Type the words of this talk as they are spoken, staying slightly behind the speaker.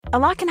A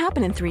lot can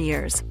happen in 3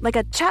 years, like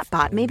a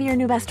chatbot may be your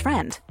new best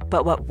friend.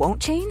 But what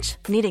won't change?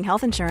 Needing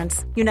health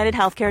insurance. United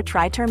Healthcare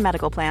Tri-Term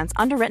Medical Plans,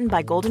 underwritten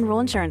by Golden Rule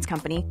Insurance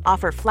Company,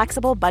 offer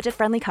flexible,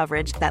 budget-friendly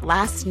coverage that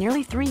lasts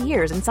nearly 3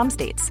 years in some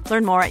states.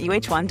 Learn more at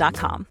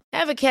uh1.com.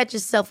 Ever catch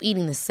yourself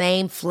eating the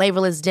same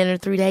flavorless dinner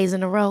 3 days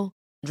in a row?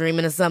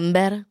 Dreaming of something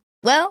better?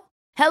 Well,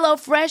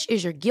 HelloFresh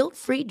is your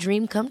guilt-free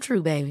dream come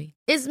true, baby.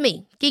 It's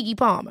me, Keke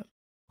Palmer.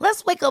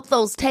 Let's wake up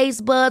those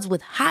taste buds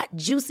with hot,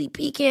 juicy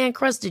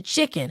pecan-crusted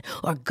chicken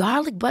or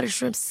garlic butter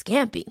shrimp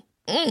scampi.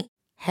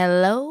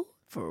 Hello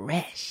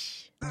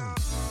Fresh.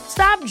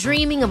 Stop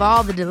dreaming of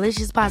all the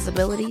delicious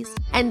possibilities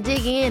and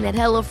dig in at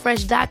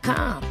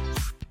HelloFresh.com.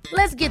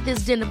 Let's get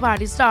this dinner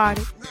party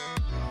started.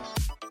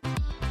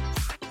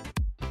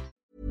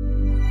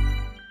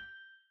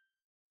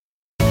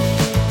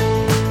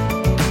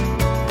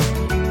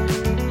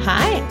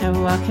 Hi,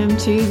 and welcome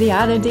to the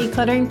Art of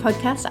Decluttering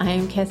podcast. I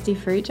am Kirsty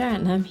Ferrugia,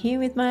 and I'm here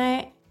with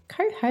my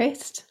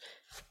co-host,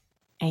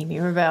 Amy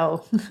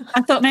Revell.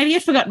 I thought maybe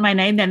you'd forgotten my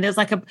name then. There's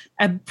like a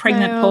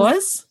pregnant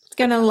pause. I was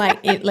going to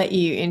let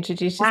you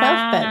introduce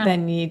yourself, but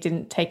then you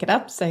didn't take it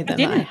up, so then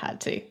I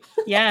had to.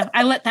 Yeah,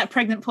 I let that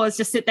pregnant pause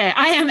just sit there.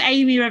 I am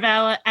Amy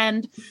Revell,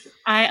 and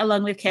I,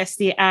 along with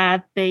Kirsty,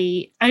 are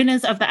the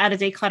owners of the Art of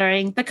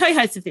Decluttering, the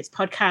co-hosts of this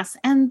podcast,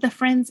 and the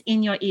friends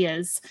in your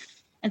ears.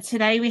 And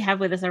today we have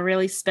with us a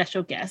really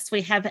special guest.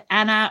 We have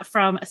Anna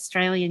from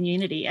Australian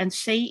Unity, and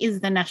she is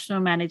the National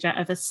Manager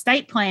of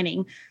Estate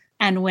Planning.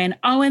 And when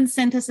Owen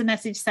sent us a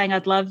message saying,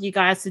 I'd love you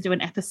guys to do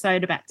an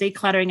episode about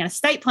decluttering and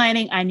estate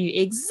planning, I knew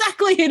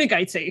exactly who to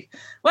go to.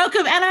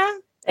 Welcome, Anna.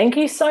 Thank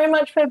you so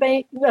much for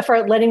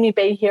letting me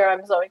be here.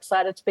 I'm so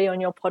excited to be on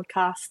your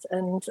podcast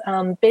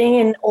and being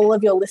in all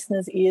of your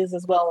listeners' ears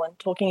as well and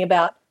talking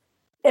about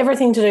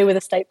everything to do with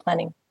estate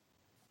planning.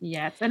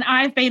 Yes, and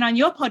I've been on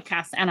your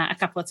podcast, Anna, a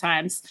couple of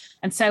times.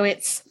 And so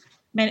it's,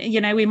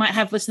 you know, we might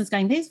have listeners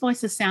going, these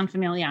voices sound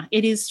familiar.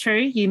 It is true.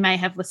 You may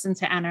have listened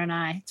to Anna and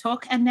I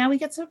talk, and now we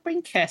get to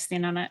bring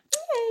Kirsten on it.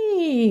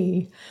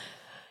 Hey.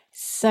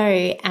 So,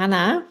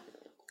 Anna,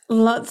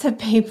 lots of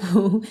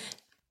people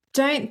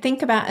don't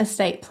think about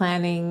estate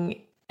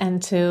planning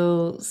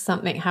until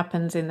something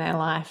happens in their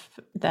life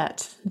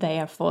that they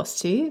are forced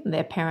to.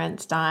 Their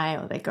parents die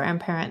or their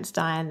grandparents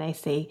die, and they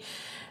see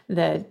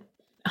the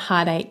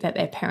heartache that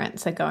their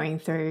parents are going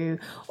through,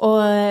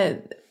 or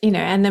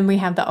and then we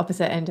have the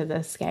opposite end of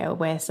the scale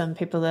where some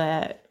people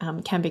are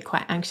can be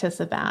quite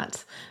anxious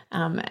about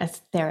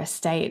their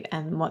estate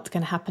and what's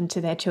going to happen to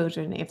their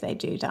children if they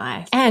do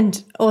die.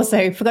 And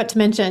also forgot to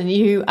mention,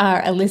 you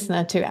are a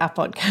listener to our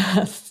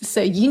podcast,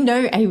 so you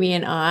know Amy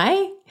and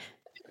I.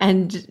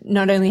 And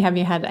not only have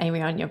you had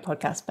Amy on your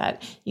podcast,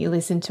 but you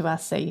listen to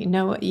us, so you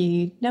know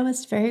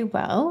us very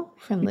well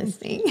from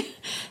listening.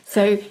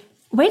 So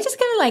we're just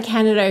going to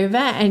hand it over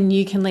and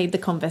you can lead the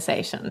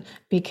conversation,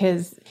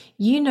 because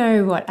you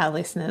know what our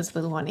listeners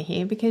will want to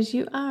hear because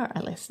you are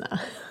a listener.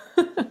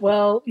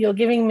 Well, you're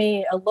giving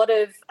me a lot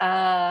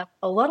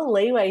of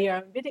leeway here.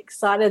 I'm a bit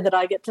excited that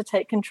I get to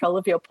take control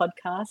of your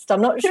podcast. I'm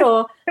not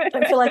sure. I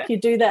don't feel like you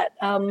do that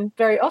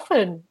very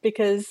often,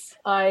 because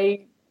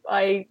I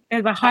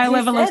there's a high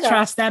level of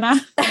trust,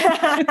 Anna.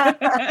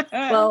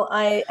 Well,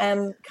 I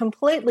am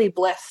completely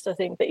blessed, I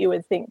think, that you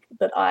would think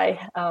that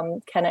I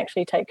can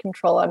actually take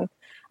control.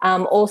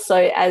 I'm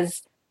also,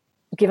 as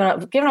given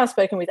I've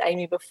spoken with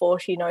Amy before,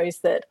 she knows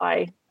that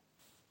I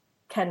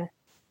can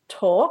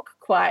talk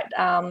quite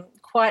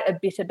a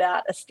bit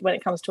about when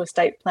it comes to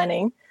estate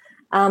planning.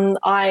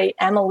 I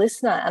am a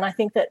listener, and I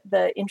think that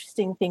the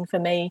interesting thing for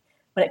me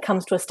when it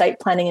comes to estate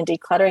planning and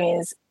decluttering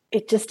is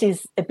it just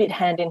is a bit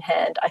hand in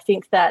hand. I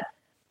think that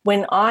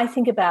when I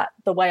think about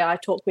the way I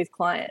talk with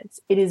clients,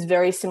 it is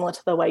very similar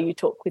to the way you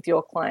talk with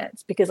your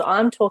clients, because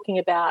I'm talking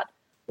about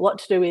what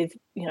to do with,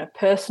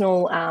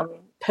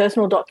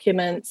 personal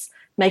documents,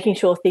 making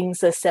sure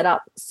things are set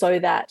up so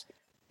that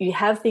you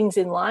have things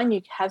in line,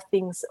 you have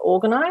things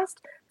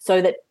organized,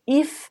 so that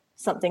if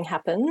something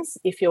happens,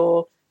 if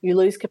you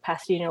lose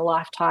capacity in your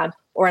lifetime,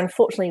 or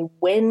unfortunately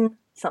when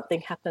something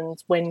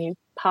happens when you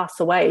pass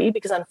away,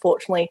 because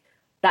unfortunately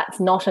that's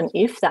not an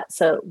if, that's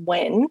a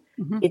when.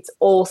 Mm-hmm. It's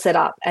all set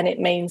up, and it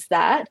means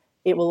that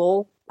it will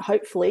all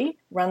hopefully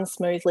run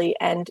smoothly,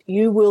 and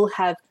you will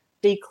have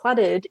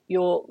decluttered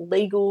your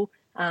legal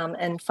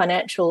and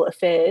financial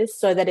affairs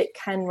so that it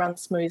can run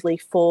smoothly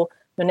for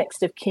your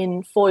next of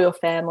kin, for your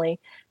family.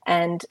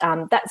 And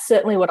that's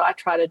certainly what I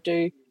try to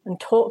do and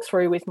talk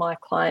through with my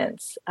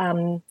clients.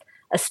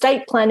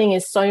 Estate planning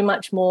is so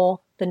much more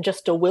than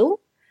just a will.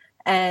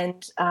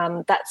 And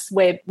that's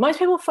where most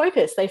people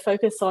focus. They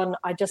focus on,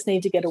 I just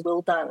need to get a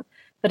will done.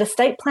 But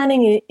estate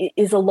planning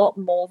is a lot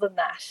more than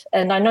that.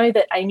 And I know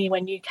that, Amy,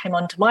 when you came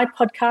onto my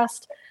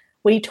podcast,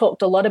 we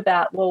talked a lot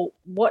about, well,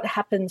 what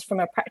happens from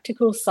a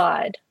practical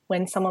side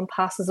when someone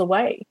passes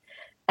away.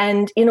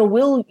 And in a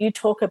will, you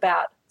talk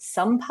about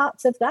some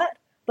parts of that,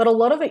 but a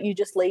lot of it you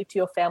just leave to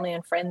your family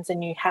and friends,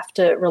 and you have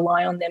to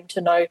rely on them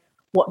to know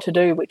what to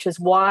do, which is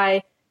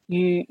why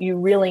you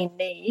really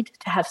need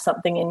to have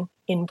something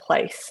in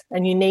place,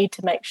 and you need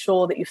to make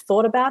sure that you've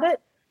thought about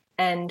it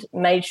and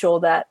made sure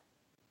that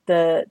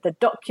the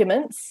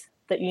documents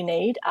that you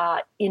need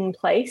are in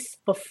place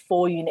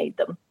before you need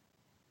them.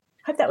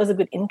 I hope that was a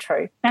good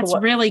intro. That's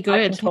really good.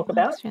 I can talk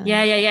about.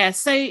 Yeah.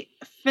 So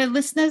for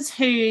listeners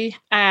who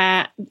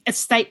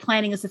estate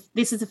planning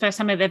this is the first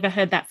time I've ever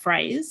heard that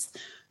phrase.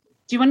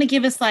 Do you want to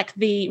give us like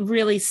the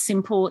really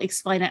simple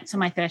explain it to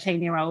my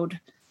 13-year-old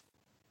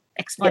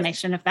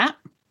explanation of that?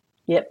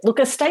 Yep. Look,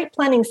 estate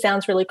planning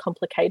sounds really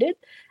complicated,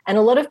 and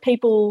a lot of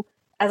people,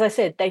 as I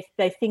said,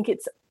 they think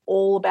it's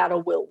all about a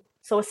will.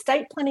 So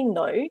estate planning,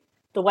 though,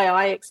 the way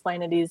I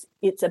explain it is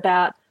it's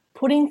about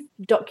putting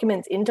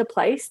documents into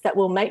place that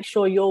will make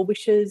sure your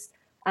wishes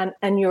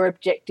and your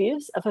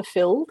objectives are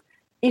fulfilled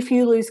if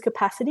you lose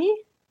capacity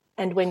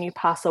and when you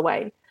pass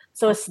away.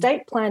 So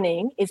estate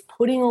planning is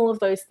putting all of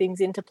those things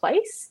into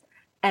place,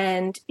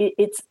 and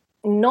it's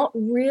not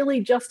really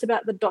just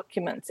about the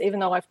documents, even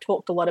though I've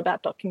talked a lot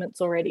about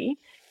documents already.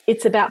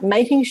 It's about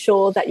making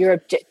sure that your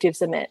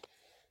objectives are met,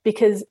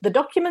 because the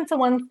documents are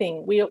one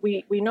thing.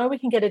 We know we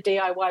can get a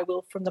DIY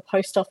will from the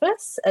post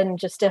office, and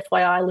just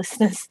FYI,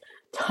 listeners,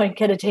 don't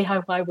get a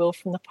DIY will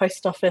from the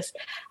post office.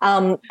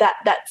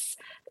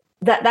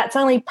 That's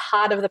only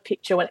part of the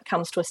picture when it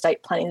comes to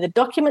estate planning. The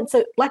documents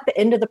are like the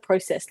end of the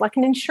process, like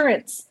an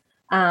insurance.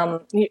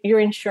 Your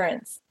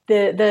insurance,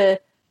 the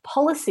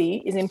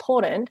policy is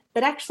important,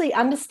 but actually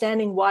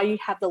understanding why you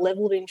have the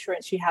level of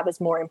insurance you have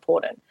is more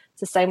important. It's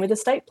the same with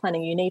estate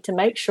planning. You need to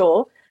make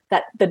sure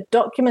that the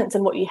documents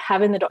and what you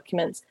have in the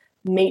documents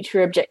meet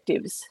your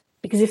objectives,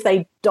 because if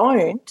they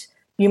don't,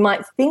 you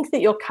might think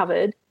that you're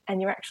covered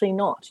and you're actually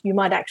not. You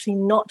might actually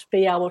not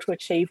be able to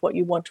achieve what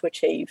you want to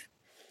achieve.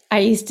 I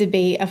used to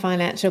be a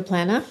financial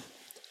planner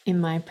in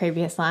my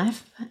previous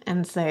life,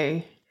 and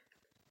so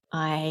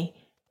I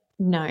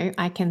know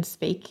I can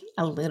speak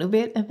a little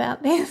bit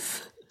about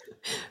this,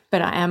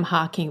 but I am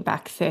harking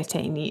back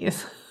 13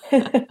 years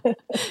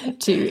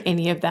to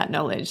any of that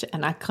knowledge,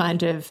 and I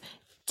kind of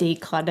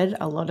decluttered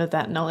a lot of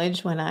that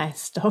knowledge when I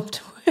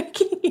stopped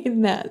working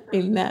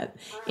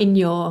in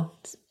your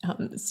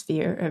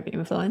sphere of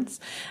influence.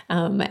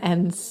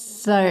 And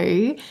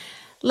so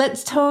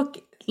let's talk,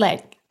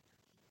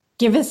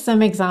 give us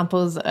some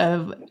examples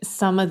of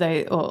some of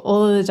those, or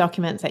all of the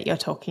documents that you're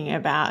talking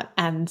about,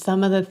 and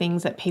some of the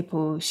things that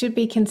people should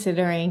be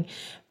considering,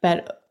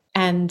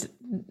 and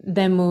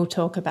then we'll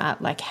talk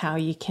about how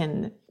you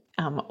can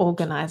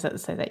organize it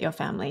so that your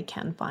family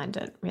can find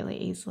it really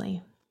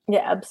easily.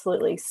 Yeah,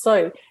 absolutely.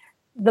 So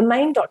the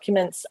main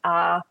documents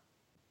are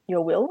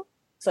your will.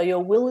 So your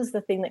will is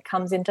the thing that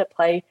comes into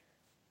play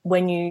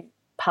when you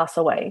pass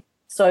away.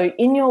 So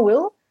in your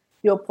will,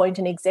 you appoint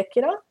an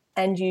executor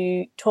and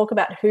you talk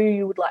about who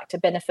you would like to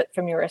benefit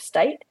from your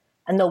estate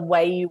and the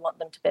way you want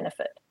them to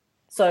benefit.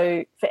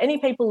 So for any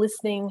people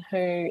listening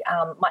who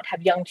might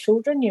have young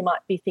children, you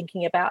might be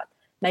thinking about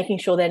making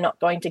sure they're not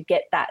going to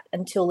get that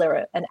until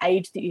they're an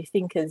age that you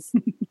think is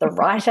the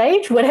right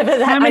age, whatever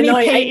that. How many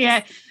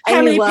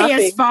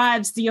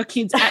PS5s do your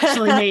kids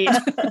actually need?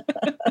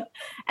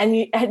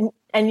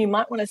 and you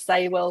might want to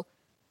say, well,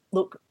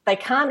 look, they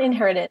can't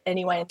inherit it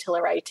anyway until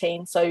they're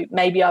 18. So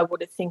maybe I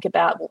would think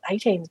about,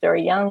 18 is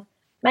very young.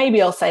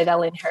 Maybe I'll say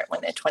they'll inherit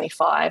when they're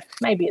 25.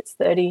 Maybe it's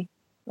 30.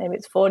 Maybe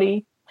it's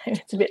 40. Maybe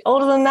it's a bit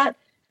older than that.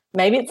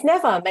 Maybe it's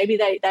never. Maybe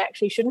they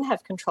actually shouldn't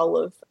have control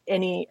of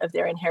any of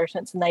their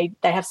inheritance and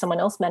they have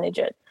someone else manage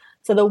it.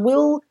 So the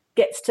will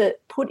gets to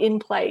put in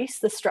place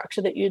the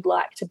structure that you'd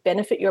like to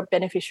benefit your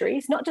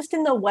beneficiaries, not just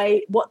in the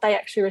way what they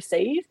actually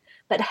receive,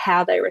 but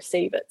how they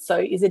receive it. So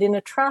is it in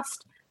a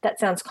trust? That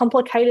sounds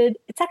complicated.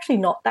 It's actually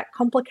not that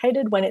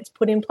complicated when it's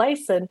put in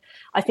place. And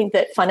I think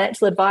that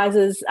financial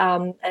advisors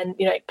and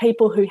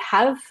people who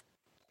have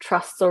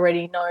trusts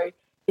already know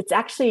it's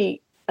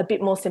actually a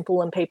bit more simple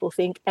than people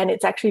think, and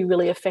it's actually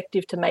really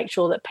effective to make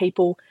sure that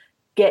people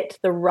get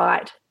the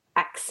right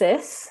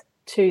access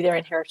to their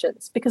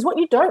inheritance. Because what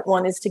you don't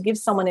want is to give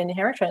someone an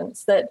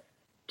inheritance that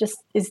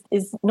just is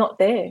not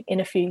there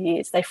in a few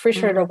years. They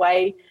fritter it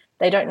away.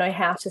 They don't know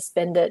how to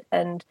spend it.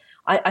 And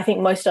I think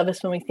most of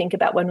us, when we think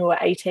about when we were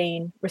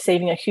 18,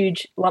 receiving a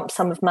huge lump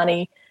sum of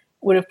money,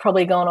 would have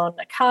probably gone on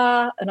a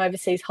car, an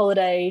overseas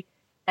holiday,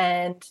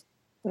 and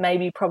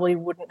maybe probably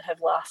wouldn't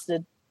have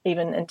lasted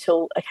even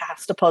until a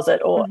cash deposit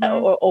or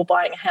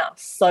buying a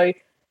house. So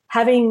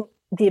having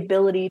the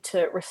ability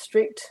to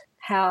restrict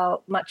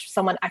how much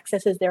someone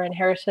accesses their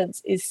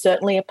inheritance is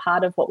certainly a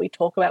part of what we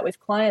talk about with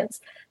clients.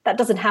 That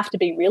doesn't have to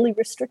be really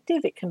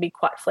restrictive. It can be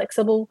quite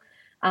flexible.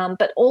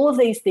 But all of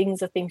these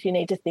things are things you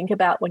need to think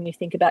about when you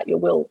think about your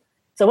will.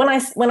 So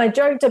when I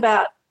joked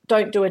about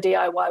don't do a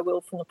DIY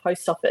will from the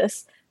post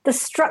office, the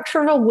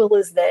structure of a will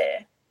is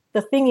there.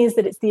 The thing is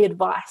that it's the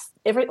advice.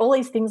 All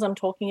these things I'm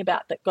talking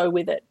about that go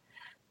with it,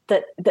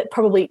 that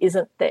probably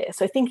isn't there.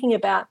 So thinking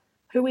about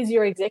who is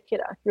your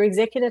executor. Your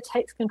executor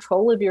takes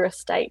control of your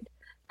estate.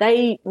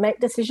 They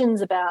make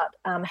decisions about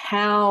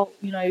how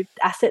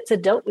assets are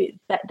dealt with.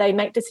 That they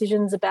make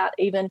decisions about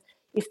even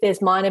if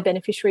there's minor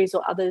beneficiaries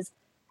or others,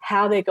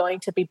 how they're going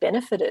to be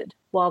benefited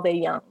while they're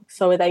young.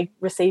 So are they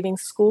receiving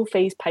school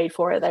fees paid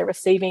for? Are they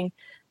receiving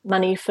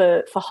money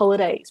for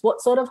holidays?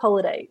 What sort of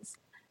holidays?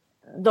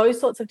 Those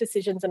sorts of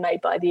decisions are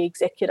made by the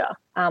executor,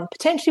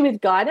 potentially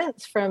with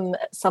guidance from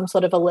some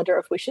sort of a letter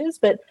of wishes,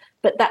 but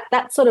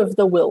that's sort of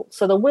the will.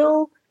 So the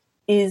will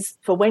is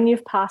for when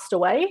you've passed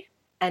away,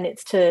 and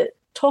it's to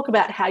talk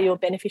about how your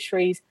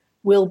beneficiaries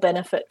will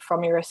benefit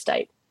from your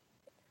estate.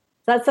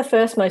 That's the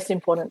first most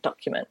important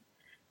document.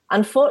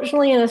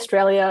 Unfortunately, in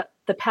Australia,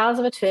 the powers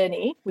of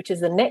attorney, which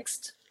is the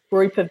next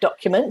group of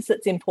documents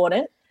that's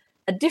important,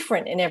 are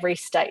different in every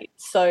state.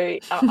 So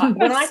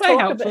when I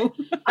talk about it,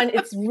 and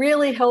it's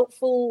really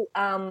helpful,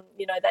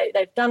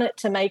 they've done it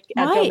to make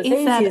our job as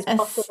easy as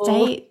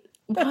possible.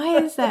 Why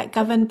is that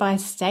governed by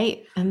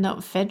state and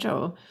not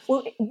federal?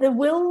 Well, the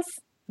wills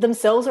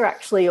themselves are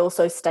actually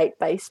also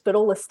state-based, but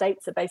all the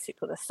states are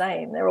basically the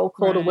same. They're all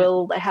called a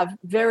will. They have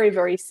very,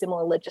 very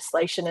similar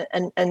legislation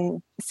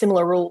and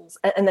similar rules.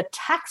 And the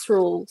tax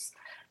rules,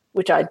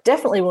 which I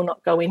definitely will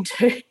not go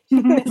into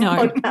in this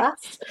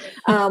podcast,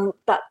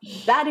 but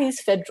that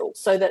is federal.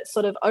 So that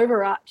sort of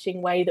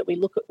overarching way that we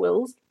look at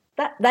wills,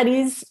 that's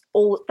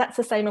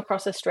the same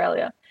across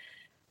Australia.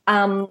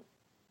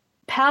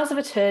 Powers of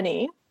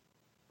attorney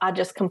are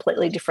just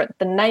completely different.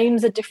 The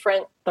names are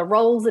different, the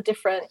roles are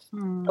different,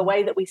 the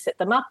way that we set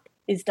them up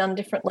is done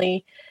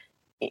differently.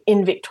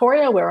 In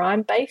Victoria, where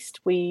I'm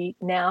based, we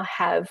now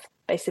have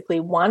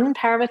basically one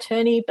power of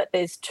attorney, but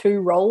there's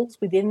two roles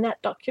within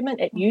that document.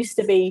 It used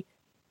to be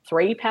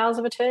 3 powers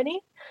of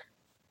attorney.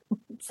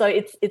 So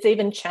it's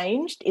even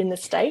changed in the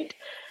state.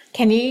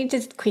 Can you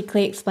just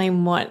quickly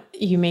explain what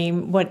you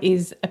mean? What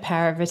is a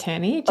power of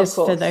attorney? Just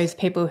for those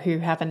people who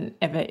haven't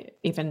ever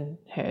even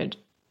heard,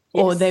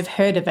 or they've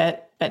heard of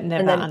it but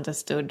never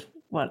understood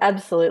what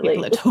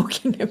people are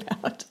talking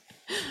about.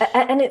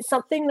 And it's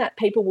something that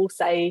people will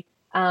say,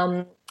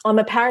 I'm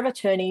a power of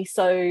attorney,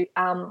 so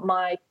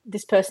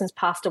this person's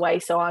passed away,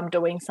 so I'm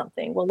doing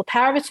something. Well, the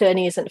power of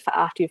attorney isn't for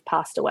after you've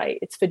passed away.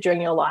 It's for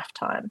during your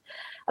lifetime.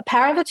 A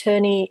power of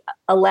attorney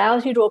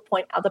allows you to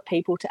appoint other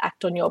people to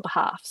act on your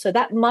behalf. So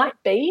that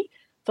might be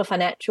for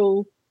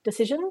financial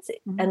decisions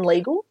and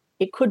legal.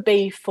 It could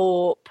be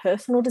for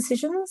personal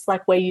decisions,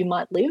 like where you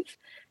might live,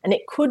 and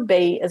it could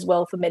be as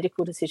well for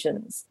medical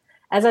decisions.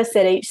 As I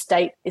said, each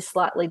state is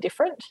slightly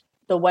different.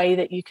 The way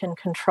that you can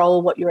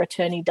control what your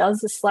attorney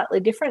does is slightly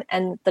different,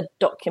 and the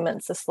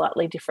documents are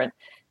slightly different.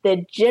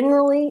 They're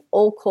generally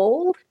all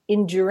called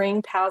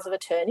enduring powers of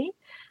attorney,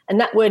 and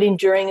that word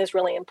enduring is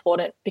really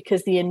important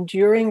because the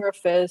enduring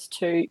refers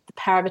to the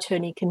power of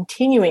attorney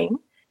continuing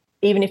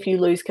even if you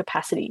lose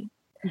capacity.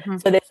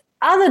 So there's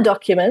other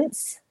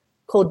documents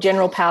called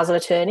general powers of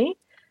attorney,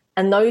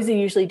 and those are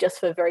usually just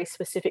for very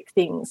specific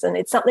things. And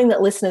it's something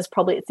that listeners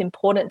it's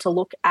important to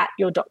look at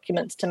your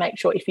documents to make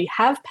sure if you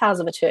have powers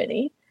of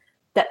attorney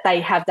that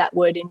they have that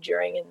word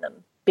enduring in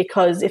them,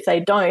 because if they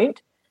don't,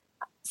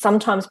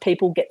 sometimes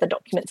people get the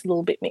documents a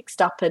little bit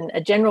mixed up, and a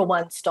general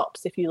one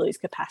stops if you lose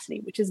capacity,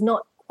 which is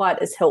not quite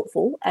as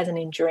helpful as an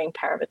enduring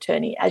power of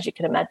attorney, as you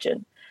can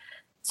imagine.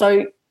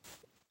 So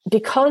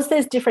because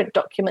there's different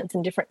documents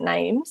and different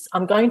names,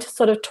 I'm going to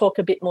sort of talk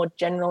a bit more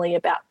generally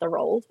about the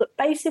roles, but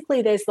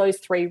basically there's those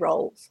 3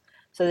 roles.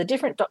 So the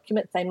different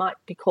documents, they might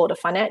be called a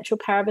financial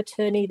power of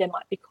attorney, they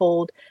might be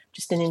called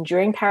just an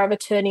enduring power of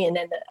attorney, and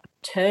then the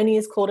attorney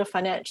is called a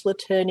financial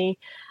attorney.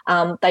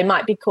 They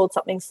might be called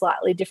something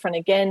slightly different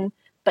again,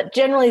 but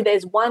generally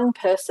there's one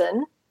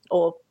person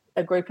or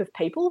a group of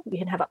people, you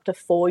can have up to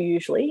 4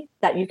 usually,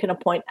 that you can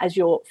appoint as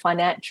your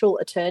financial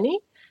attorney,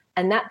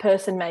 and that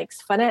person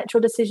makes financial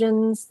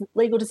decisions,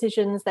 legal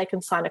decisions. They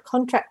can sign a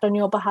contract on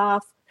your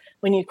behalf.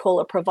 When you call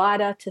a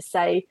provider to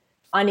say,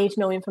 I need to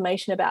know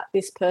information about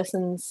this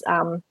person's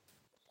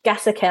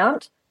gas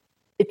account,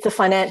 it's a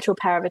financial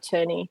power of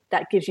attorney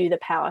that gives you the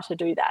power to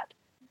do that.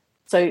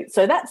 So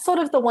that's sort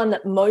of the one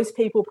that most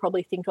people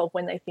probably think of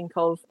when they think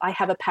of, I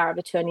have a power of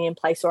attorney in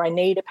place, or I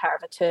need a power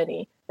of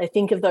attorney. They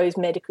think of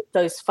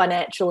those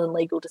financial and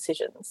legal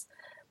decisions.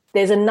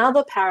 There's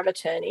another power of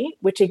attorney,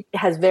 which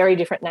has very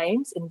different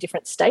names in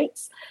different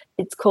states.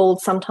 It's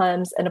called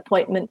sometimes an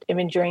appointment of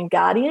enduring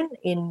guardian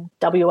in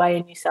WA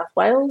and New South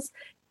Wales.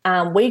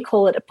 We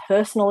call it a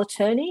personal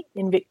attorney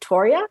in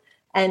Victoria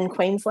and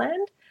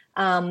Queensland.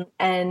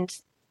 And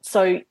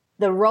so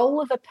the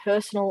role of a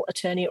personal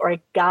attorney or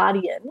a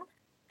guardian,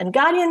 and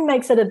guardian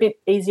makes it a bit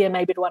easier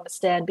maybe to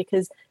understand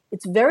because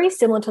it's very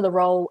similar to the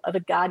role of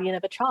a guardian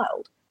of a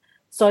child.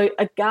 So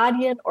a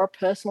guardian or a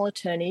personal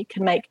attorney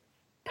can make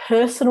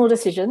personal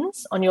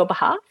decisions on your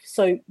behalf.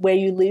 So where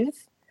you live,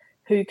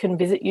 who can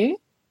visit you,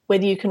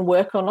 whether you can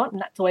work or not, and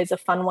that's always a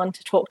fun one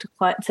to talk to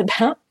clients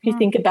about. If you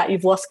think about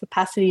you've lost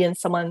capacity and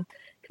someone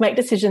can make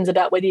decisions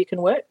about whether you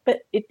can work,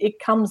 but it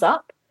comes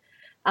up.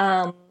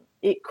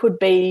 It could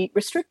be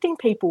restricting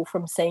people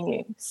from seeing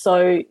you.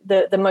 So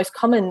the most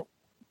common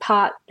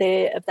part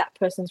there of that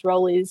person's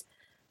role is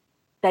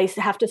they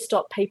have to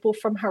stop people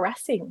from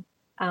harassing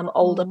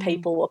older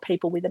people or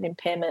people with an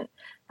impairment,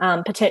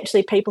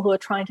 potentially people who are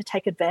trying to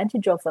take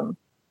advantage of them.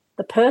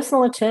 The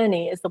personal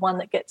attorney is the one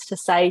that gets to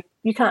say,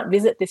 you can't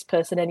visit this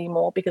person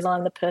anymore because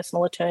I'm the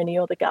personal attorney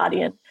or the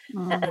guardian.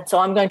 And so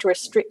I'm going to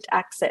restrict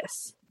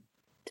access.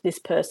 to this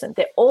person.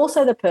 They're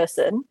also the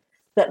person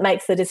that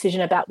makes the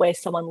decision about where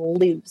someone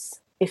lives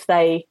if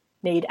they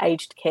need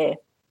aged care.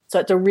 So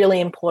it's a really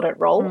important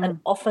role, and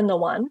often the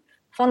one,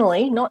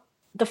 funnily, not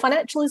the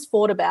financial is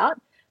thought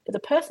about, but the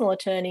personal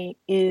attorney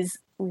is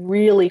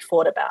really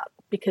thought about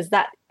because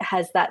that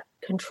has that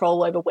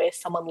control over where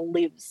someone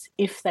lives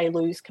if they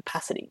lose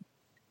capacity.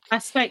 I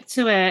spoke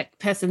to a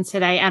person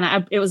today,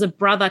 and it was a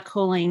brother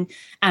calling,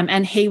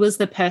 and he was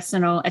the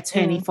personal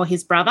attorney for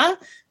his brother,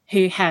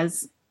 who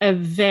has a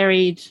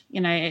varied,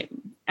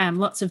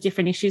 lots of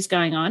different issues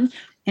going on.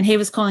 And he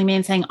was calling me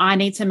and saying, I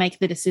need to make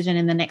the decision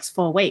in the next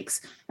 4 weeks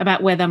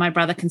about whether my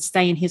brother can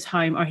stay in his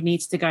home or he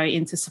needs to go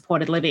into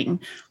supported living.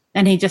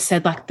 And he just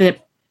said,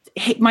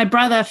 my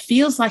brother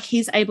feels like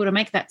he's able to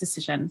make that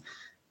decision,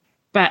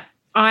 but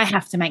I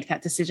have to make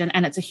that decision,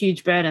 and it's a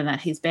huge burden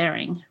that he's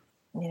bearing.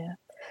 Yeah.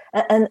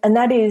 And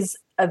that is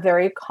a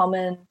very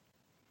common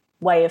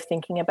way of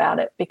thinking about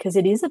it because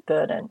it is a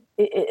burden.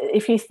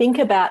 If you think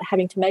about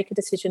having to make a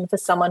decision for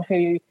someone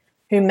who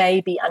may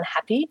be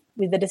unhappy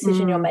with the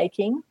decision you're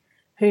making,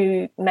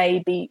 who may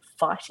be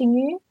fighting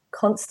you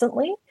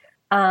constantly,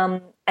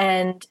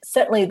 and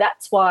certainly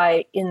that's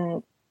why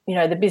in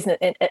the business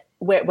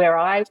where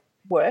I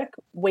work,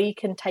 we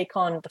can take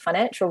on the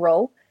financial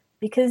role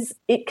because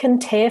it can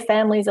tear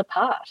families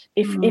apart.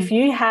 If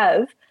you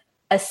have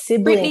a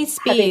sibling, Britney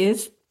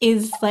Spears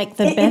is like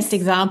the best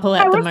example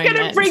at the moment. I was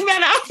going to bring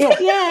that up.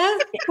 Yeah.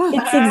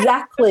 It's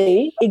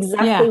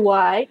exactly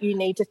why you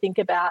need to think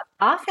about,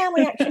 are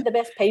family actually the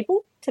best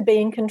people to be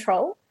in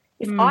control?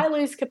 If I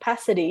lose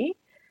capacity,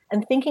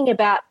 and thinking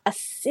about a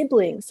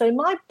sibling, so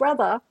my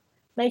brother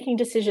making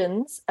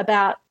decisions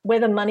about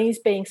whether money's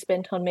being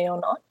spent on me or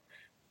not.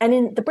 And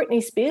in the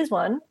Britney Spears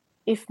one,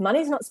 if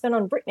money's not spent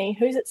on Britney,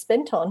 who's it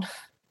spent on?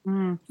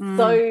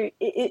 So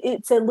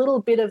it's a little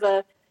bit of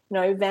a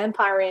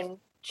vampire in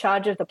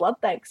charge of the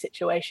blood bank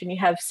situation. You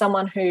have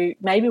someone who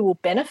maybe will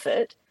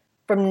benefit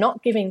from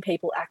not giving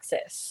people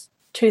access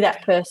to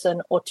that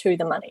person or to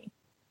the money.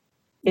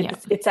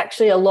 It's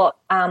actually a lot.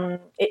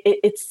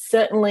 It's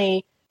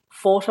certainly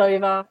fought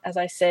over, as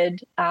I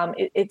said.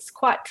 It's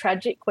quite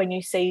tragic when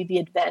you see the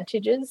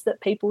advantages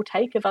that people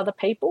take of other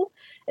people.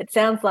 It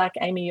sounds like,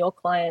 Amy, your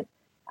client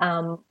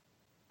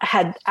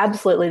had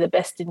absolutely the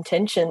best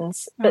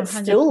intentions, but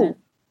 100%. still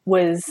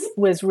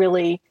was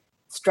really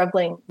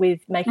struggling with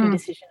making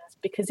decisions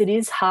because it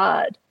is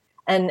hard.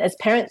 And as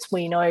parents,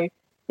 we know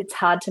it's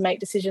hard to make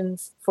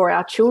decisions for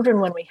our children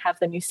when we have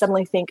them. You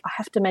suddenly think, I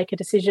have to make a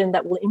decision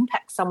that will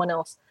impact someone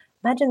else.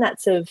 Imagine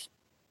that's of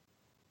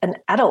an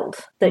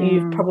adult that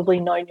you've probably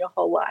known your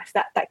whole life.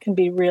 That can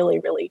be really,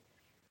 really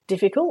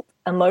difficult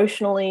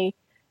emotionally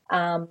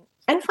and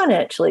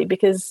financially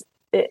because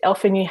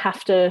often you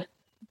have to,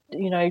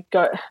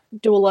 go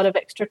do a lot of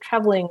extra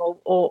traveling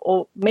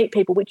or meet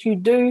people, which you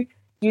do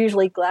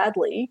usually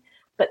gladly,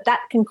 but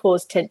that can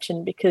cause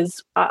tension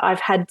because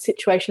I've had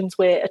situations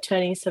where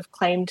attorneys have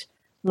claimed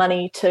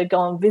money to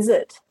go and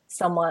visit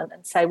someone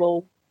and say,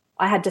 well,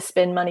 I had to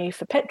spend money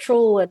for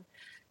petrol and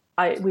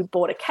we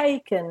bought a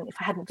cake, and if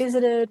I hadn't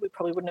visited, we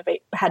probably wouldn't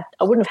have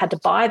had to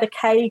buy the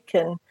cake,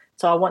 and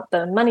so I want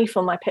the money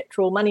for my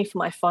petrol, money for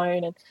my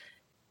phone. And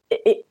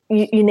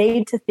you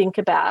need to think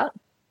about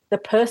the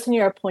person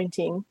you're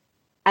appointing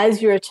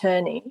as your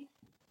attorney.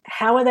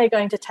 How are they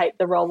going to take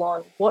the role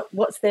on?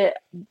 What's their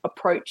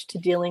approach to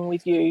dealing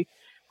with you,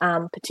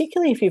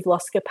 particularly if you've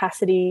lost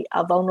capacity,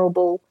 are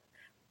vulnerable,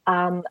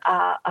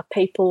 are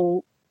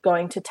people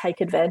going to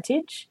take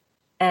advantage?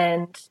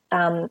 And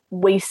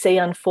we see,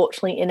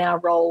 unfortunately, in our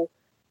role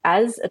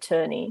as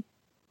attorney,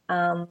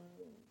 not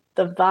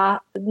the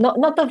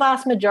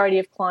vast majority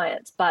of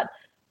clients, but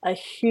a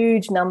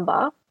huge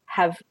number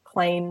have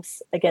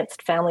claims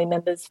against family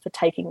members for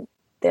taking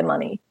their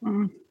money.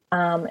 And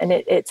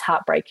it's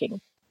heartbreaking.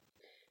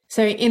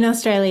 So in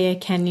Australia,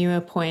 can you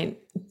appoint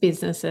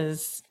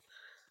businesses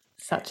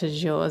such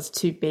as yours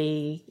to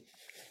be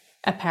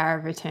a power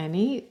of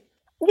attorney?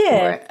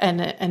 Yeah. Or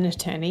an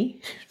attorney,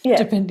 yeah.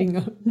 depending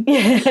on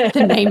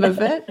the name of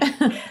it.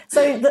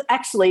 So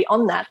actually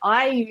on that,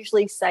 I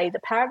usually say the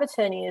power of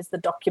attorney is the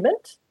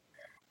document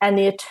and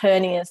the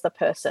attorney is the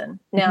person.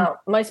 Now,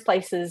 most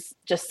places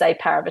just say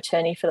power of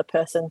attorney for the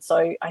person,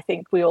 so I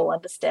think we all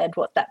understand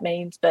what that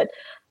means. But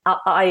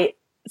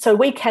so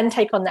we can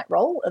take on that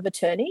role of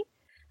attorney.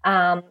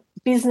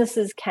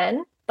 Businesses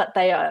can, but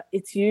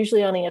it's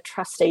usually only a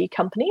trustee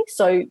company.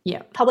 So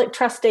public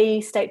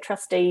trustee, state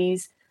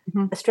trustees,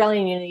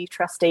 Australian Unity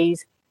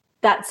trustees,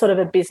 that sort of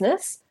a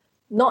business,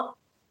 not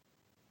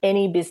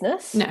any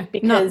business. No,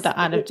 because not the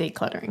art of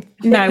decluttering.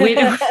 No,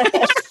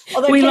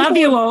 we love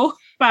you all.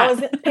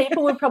 But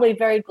people would probably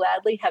very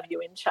gladly have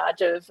you in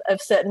charge of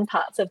certain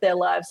parts of their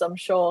lives, I'm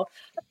sure.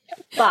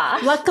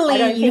 But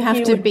luckily you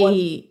have to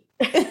be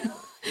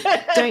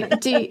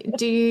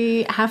do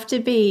you have to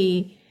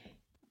be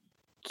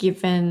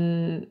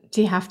given,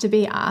 do you have to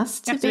be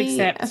asked to be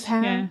accept, a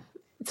power? Yeah.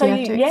 So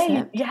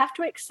you have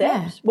to accept.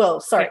 Yeah.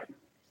 Well, sorry,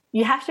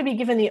 you have to be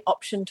given the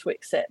option to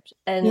accept.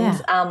 And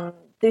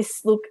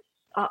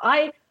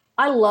I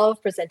I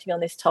love presenting on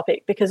this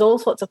topic because all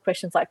sorts of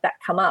questions like that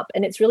come up.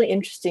 And it's really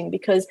interesting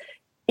because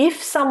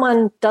if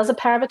someone does a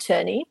power of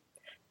attorney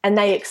and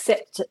they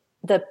accept,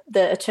 the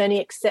attorney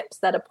accepts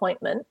that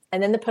appointment,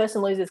 and then the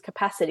person loses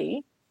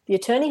capacity, the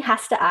attorney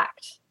has to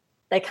act.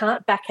 They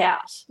can't back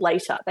out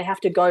later. They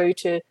have to go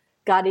to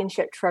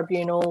guardianship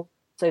tribunal,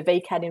 so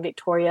VCAT in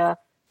Victoria,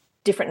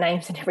 different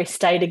names in every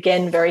state,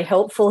 again, very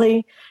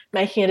helpfully,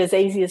 making it as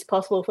easy as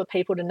possible for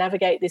people to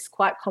navigate this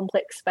quite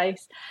complex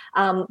space.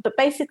 But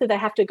basically they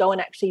have to go and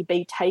actually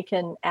be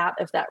taken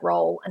out of that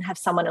role and have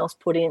someone else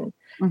put in.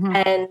 Mm-hmm.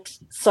 And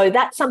so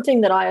that's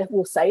something that I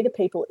will say to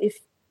people. If,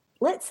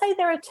 let's say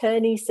their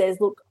attorney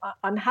says, look,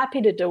 I'm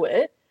happy to do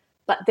it,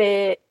 but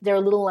they're a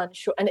little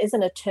unsure. And as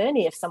an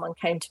attorney, if someone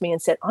came to me and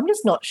said, I'm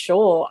just not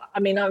sure, I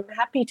mean, I'm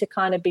happy to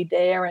kind of be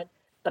there,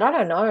 but I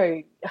don't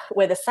know,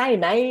 we're the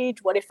same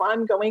age. What if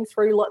I'm going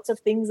through lots of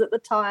things at the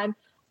time?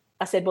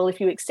 I said, well, if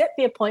you accept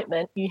the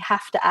appointment, you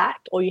have to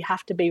act or you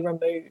have to be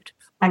removed,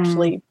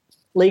 actually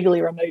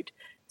legally removed.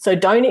 So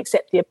don't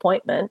accept the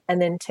appointment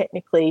and then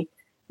technically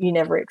you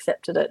never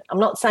accepted it. I'm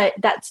not saying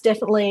that's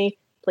definitely,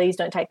 please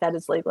don't take that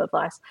as legal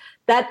advice.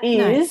 That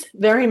is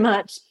very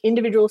much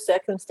individual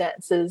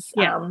circumstances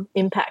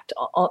impact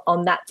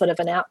on that sort of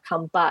an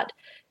outcome. But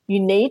you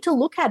need to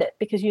look at it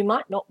because you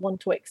might not want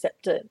to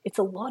accept it. It's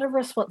a lot of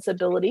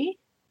responsibility.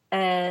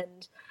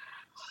 And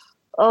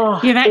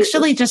you've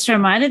actually just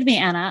reminded me,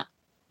 Anna,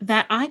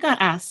 that I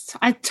got asked,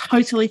 I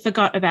totally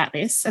forgot about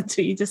this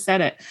until you just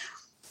said it,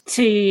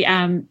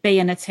 to be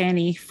an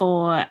attorney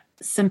for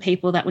some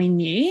people that we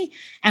knew,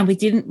 and we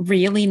didn't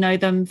really know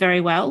them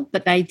very well,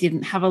 but they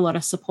didn't have a lot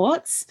of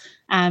supports,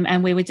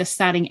 and we were just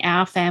starting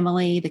our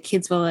family, the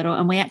kids were little,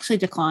 and we actually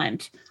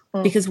declined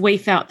because we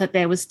felt that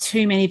there was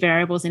too many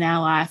variables in our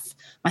life.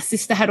 My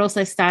sister had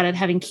also started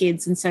having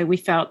kids, and so we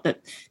felt that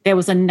there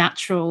was a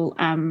natural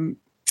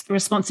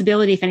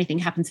responsibility if anything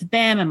happened to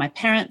them, and my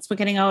parents were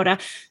getting older.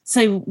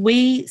 So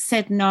we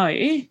said no,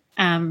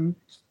 and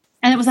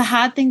it was a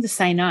hard thing to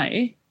say no,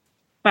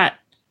 but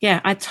yeah,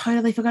 I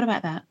totally forgot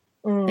about that.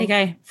 There you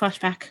go,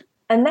 flashback.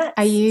 And that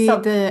Are you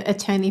the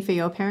attorney for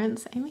your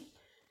parents, Amy?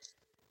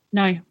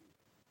 No.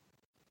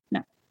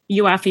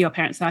 You are for your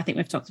parents, and I think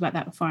we've talked about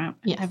that before,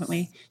 haven't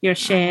we? You're a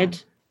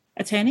shared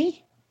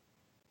attorney?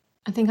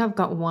 I think I've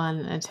got one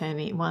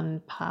attorney,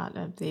 one part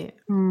of the,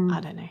 I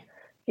don't know.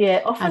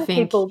 Yeah, often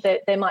people,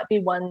 there might be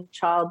one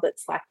child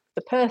that's like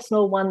the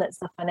personal, one that's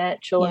the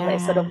financial, and they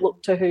sort of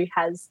look to who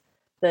has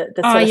the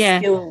sort of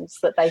skills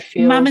that they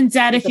feel. Mum and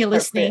Dad, if you're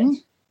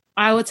listening,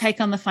 I will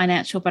take on the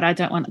financial, but I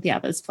don't want the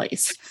others,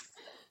 please.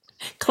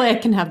 Claire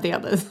can have the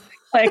others.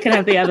 Claire can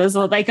have the others,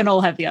 or they can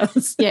all have the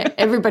others. Yeah,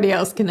 everybody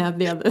else can have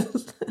the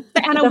others.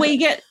 Anna, we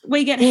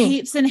get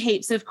heaps and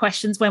heaps of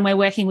questions when we're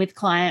working with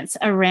clients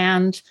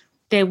around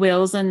their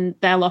wills, and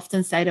they'll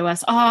often say to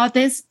us,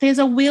 there's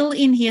a will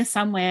in here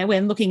somewhere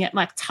when looking at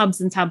like tubs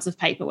and tubs of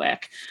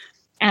paperwork.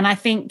 And I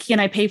think,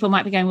 people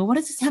might be going, well, what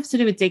does this have to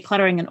do with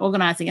decluttering and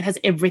organising? It has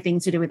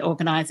everything to do with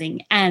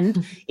organising.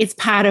 And it's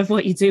part of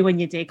what you do when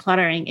you're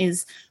decluttering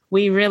is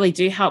we really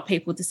do help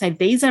people to say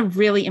these are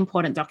really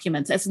important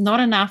documents. It's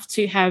not enough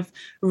to have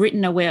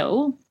written a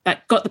will,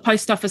 but got the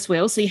post office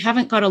will, so you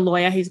haven't got a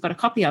lawyer who's got a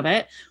copy of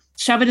it,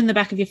 shove it in the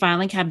back of your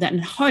filing cabinet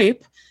and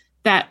hope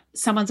that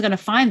someone's going to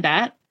find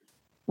that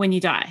when you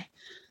die.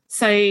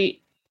 So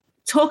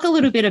talk a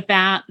little bit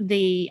about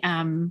the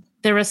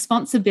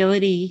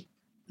responsibility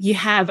you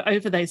have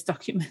over those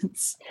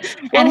documents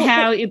and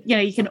how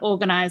you can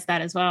organise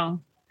that as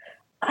well.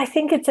 I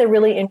think it's a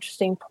really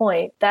interesting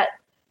point that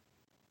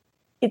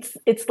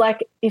it's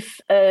like if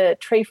a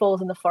tree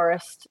falls in the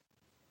forest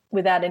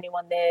without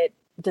anyone there,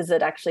 does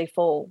it actually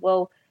fall?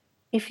 Well,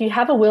 if you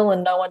have a will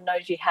and no one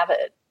knows you have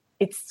it,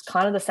 it's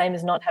kind of the same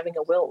as not having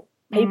a will.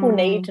 People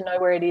need to know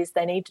where it is.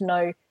 They need to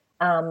know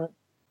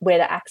where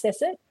to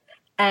access it.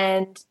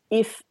 And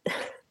if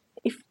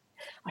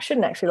I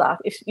shouldn't actually laugh,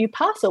 if you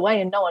pass away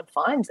and no one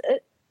finds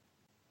it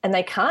and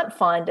they can't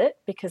find it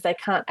because they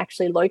can't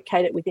actually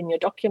locate it within your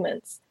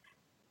documents,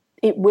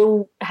 it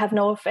will have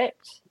no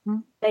effect.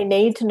 They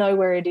need to know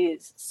where it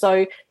is.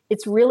 So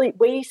it's really,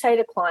 we say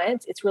to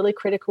clients, it's really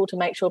critical to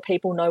make sure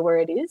people know where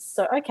it is.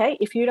 So, okay,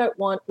 if you don't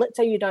want, let's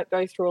say you don't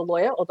go through a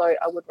lawyer, although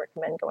I would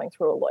recommend going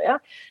through a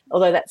lawyer,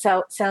 although that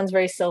sounds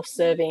very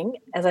self-serving.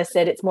 As I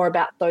said, it's more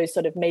about those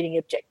sort of meeting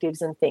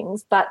objectives and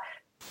things. But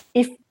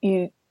if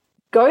you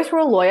go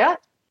through a lawyer,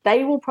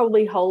 they will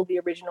probably hold the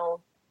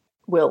original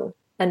will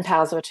and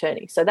powers of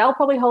attorney. So they'll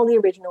probably hold the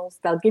originals.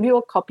 They'll give you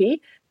a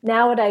copy.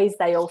 Nowadays,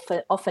 they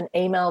often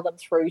email them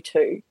through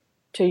to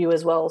you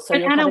as well. So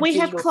Anna, we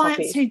have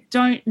clients who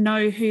don't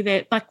know who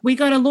they're like. We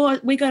got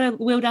a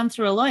will done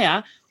through a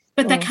lawyer,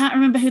 but they can't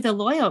remember who the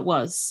lawyer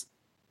was.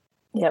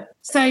 Yep.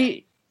 So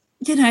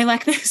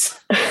like this.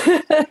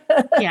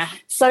 Yeah.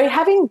 So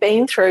having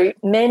been through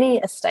many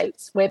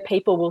estates where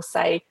people will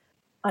say,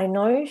 I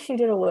know she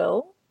did a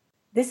will,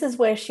 this is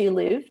where she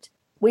lived.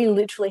 We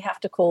literally have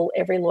to call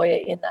every lawyer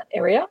in that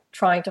area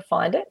trying to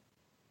find it.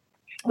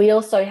 We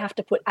also have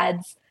to put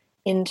ads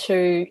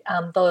into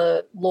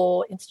the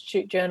Law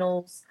Institute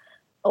journals,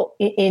 or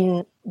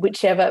in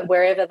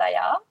wherever they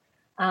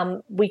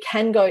are. We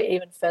can go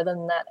even further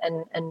than that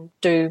and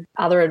do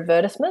other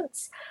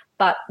advertisements,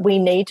 but we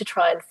need to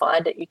try and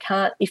find it. You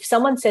can't, if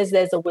someone says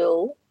there's a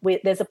will,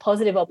 there's a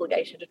positive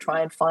obligation to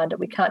try and find it.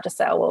 We can't just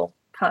say, oh, well,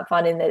 can't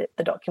find in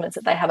the documents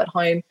that they have at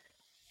home.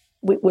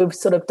 We've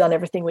sort of done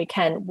everything we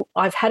can.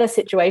 I've had a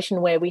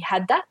situation where we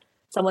had that.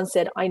 Someone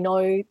said, I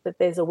know that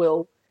there's a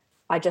will,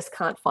 I just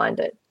can't find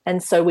it.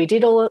 And so we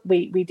did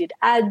we did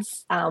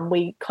ads,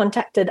 we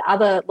contacted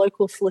other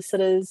local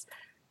solicitors,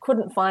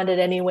 couldn't find it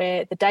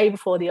anywhere. The day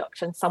before the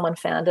auction, someone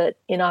found it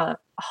in a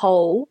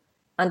hole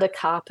under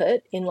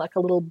carpet in like a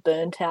little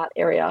burnt out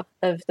area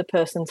of the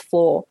person's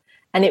floor.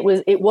 And it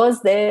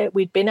was there.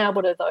 We'd been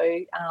able to,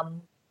 though,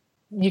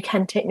 you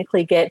can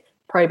technically get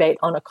probate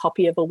on a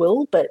copy of a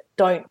will, but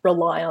don't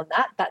rely on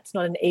that. That's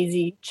not an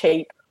easy,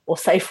 cheap or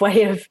safe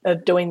way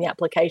of doing the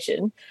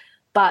application.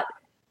 But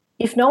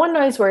if no one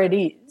knows where it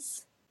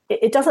is,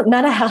 it doesn't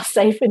matter how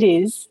safe it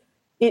is.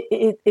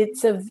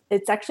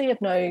 It's actually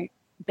of no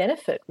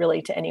benefit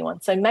really to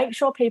anyone. So make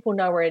sure people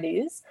know where it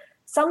is.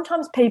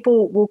 Sometimes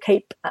people will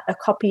keep a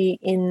copy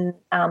in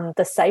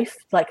the safe,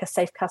 like a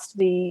safe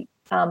custody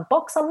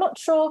box. I'm not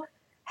sure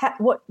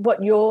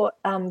what your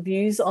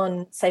views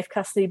on safe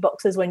custody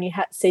boxes when you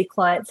see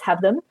clients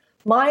have them.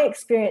 My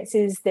experience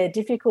is they're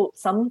difficult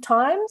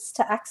sometimes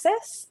to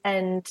access,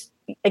 and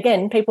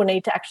again, people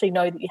need to actually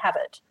know that you have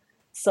it.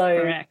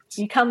 So Correct.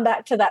 You come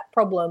back to that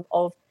problem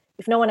of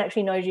if no one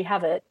actually knows you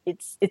have it,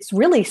 it's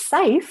really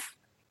safe,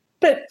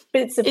 but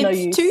it's of no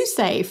use. It's too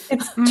safe.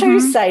 It's too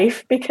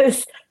safe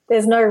because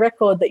there's no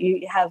record that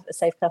you have a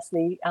safe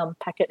custody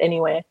packet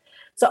anywhere.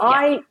 So yeah.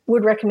 I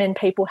would recommend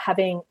people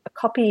having a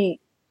copy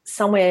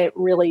somewhere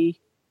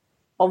really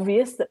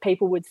obvious that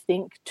people would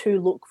think to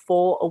look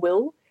for a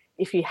will.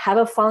 If you have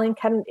a filing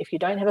cabinet, if you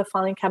don't have a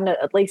filing cabinet,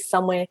 at least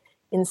somewhere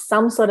in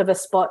some sort of a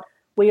spot.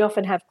 We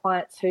often have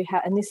clients who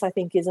have, and this I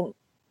think isn't,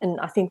 and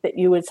I think that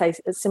you would say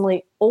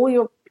similarly, all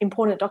your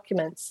important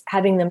documents,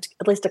 having them,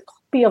 at least a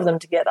copy of them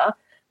together,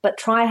 but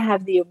try to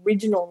have the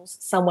originals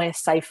somewhere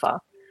safer.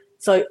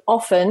 So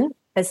often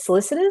as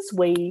solicitors,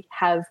 we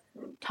have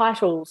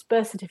titles,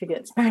 birth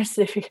certificates, marriage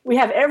certificates, we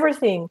have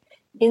everything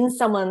in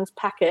someone's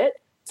packet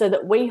so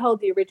that we hold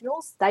the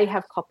originals, they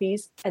have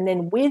copies, and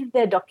then with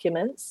their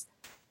documents,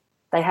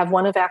 they have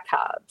one of our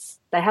cards.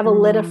 They have a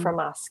letter from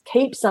us.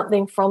 Keep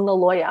something from the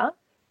lawyer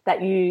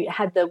that you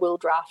had the will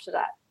drafted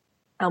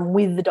at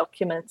with the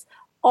documents.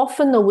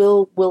 Often the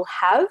will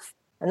have,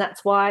 and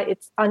that's why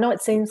I know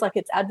it seems like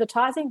it's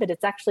advertising, but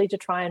it's actually to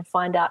try and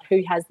find out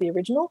who has the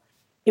original.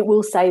 It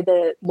will say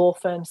the law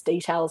firm's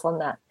details on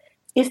that.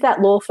 If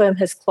that law firm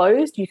has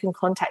closed, you can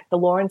contact the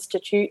Law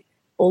Institute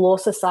or Law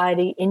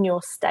Society in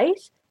your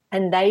state,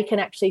 and they can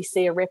actually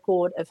see a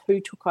record of who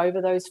took over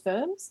those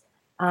firms.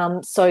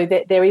 So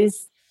that there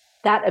is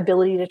that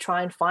ability to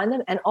try and find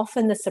them. And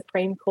often the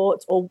Supreme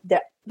Courts, or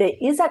there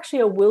is actually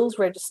a wills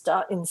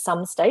register in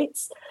some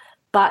states,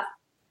 but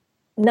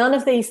none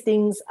of these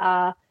things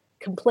are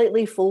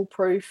completely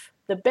foolproof.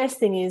 The best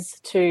thing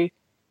is to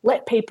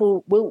let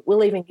people,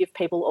 we'll even give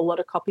people a lot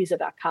of copies of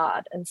our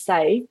card and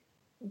say,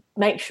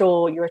 make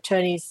sure your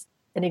attorneys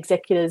and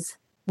executors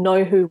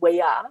know who we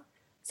are,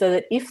 so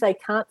that if they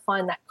can't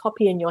find that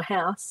copy in your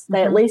house,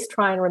 they at least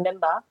try and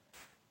remember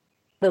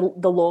the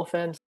law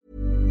firms.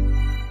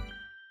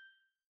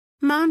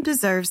 Mom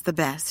deserves the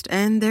best,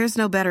 and there's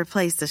no better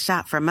place to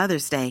shop for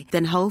Mother's Day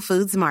than Whole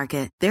Foods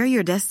Market. They're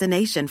your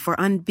destination for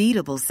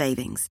unbeatable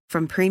savings,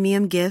 from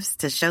premium gifts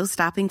to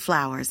show-stopping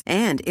flowers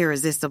and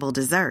irresistible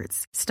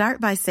desserts. Start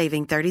by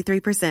saving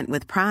 33%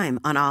 with Prime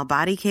on all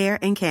body care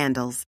and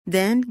candles.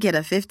 Then get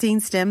a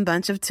 15-stem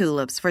bunch of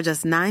tulips for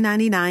just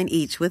 $9.99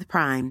 each with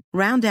Prime.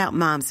 Round out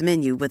Mom's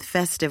menu with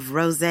festive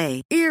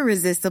rosé,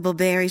 irresistible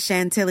berry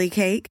chantilly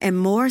cake, and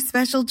more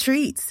special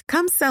treats.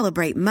 Come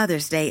celebrate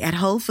Mother's Day at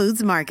Whole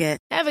Foods Market.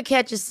 Ever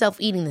catch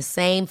yourself eating the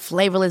same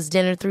flavorless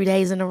dinner 3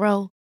 days in a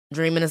row?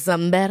 Dreaming of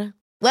something better?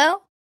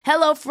 Well,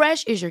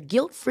 HelloFresh is your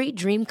guilt-free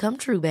dream come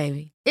true,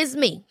 baby. It's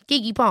me,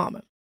 Keke Palmer.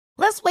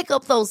 Let's wake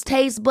up those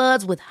taste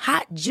buds with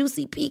hot,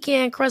 juicy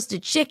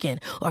pecan-crusted chicken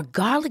or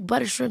garlic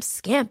butter shrimp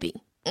scampi.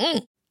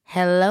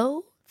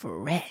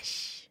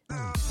 HelloFresh.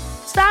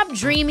 Stop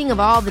dreaming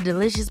of all the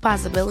delicious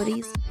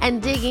possibilities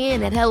and dig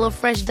in at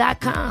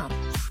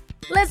HelloFresh.com.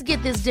 Let's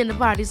get this dinner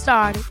party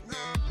started.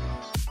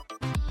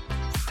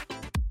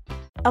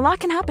 A lot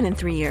can happen in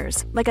 3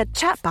 years, like a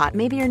chatbot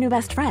may be your new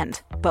best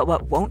friend. But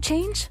what won't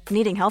change?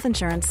 Needing health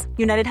insurance.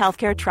 United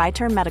Healthcare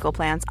Tri-Term Medical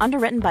Plans,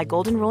 underwritten by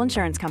Golden Rule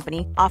Insurance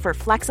Company, offer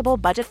flexible,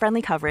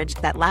 budget-friendly coverage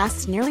that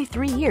lasts nearly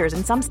 3 years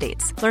in some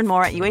states. Learn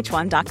more at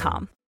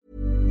uh1.com.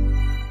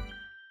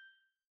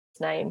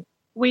 Name.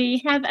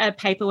 We have a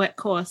paperwork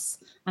course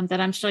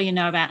that I'm sure you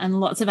know about, and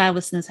lots of our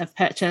listeners have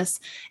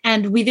purchased.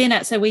 And within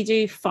it, so we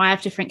do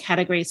 5 different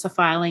categories for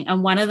filing,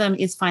 and one of them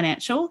is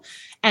financial.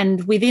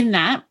 And within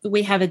that,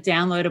 we have a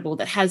downloadable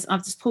that has,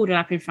 I've just pulled it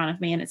up in front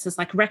of me, and it says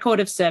like record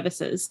of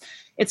services.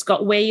 It's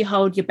got where you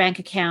hold your bank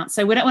account.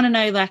 So we don't want to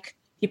know like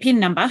your PIN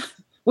number.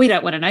 We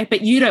don't want to know,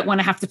 but you don't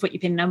want to have to put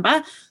your PIN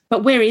number.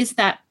 But where is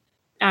that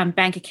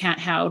bank account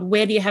held?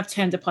 Where do you have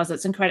term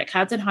deposits and credit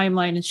cards and home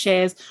loan and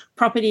shares,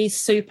 properties,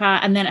 super?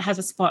 And then it has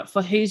a spot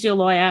for who's your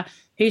lawyer,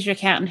 who's your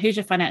accountant, who's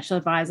your financial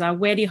advisor,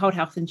 where do you hold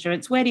health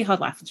insurance, where do you hold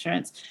life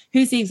insurance,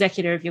 who's the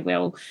executor of your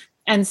will?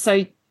 And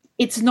so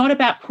it's not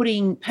about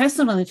putting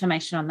personal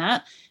information on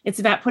that. It's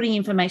about putting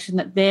information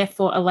that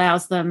therefore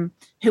allows them,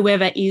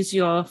 whoever is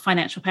your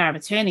financial power of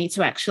attorney,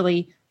 to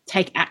actually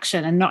take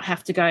action and not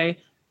have to go,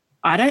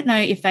 I don't know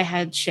if they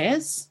had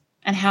shares,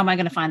 and how am I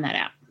going to find that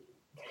out?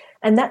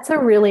 And that's a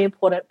really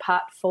important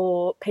part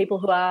for people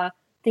who are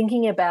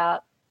thinking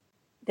about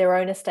their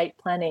own estate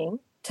planning,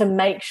 to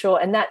make sure,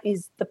 and that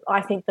is,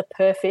 I think, the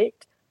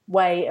perfect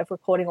way of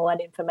recording all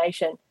that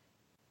information.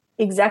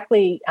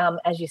 Exactly,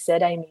 as you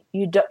said, Amy,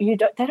 they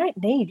don't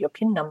need your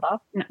PIN number.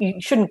 No. You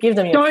shouldn't give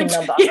them your PIN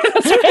number.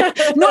 Yeah,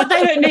 not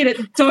they don't need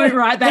it. Don't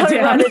write that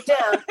down. Don't write it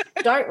down.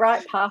 Don't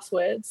write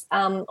passwords,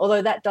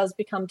 although that does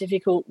become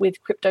difficult with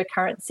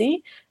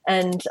cryptocurrency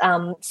and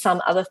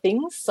some other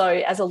things. So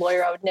as a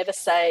lawyer, I would never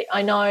say,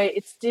 I know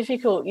it's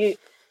difficult.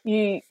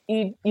 You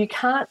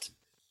can't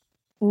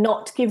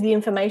not give the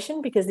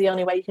information, because the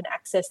only way you can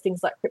access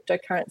things like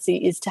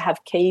cryptocurrency is to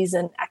have keys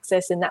and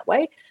access in that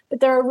way.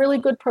 But there are really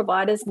good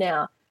providers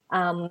now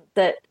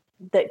that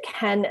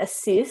can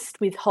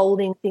assist with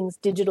holding things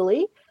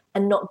digitally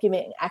and not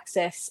giving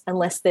access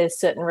unless there's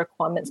certain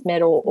requirements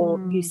met,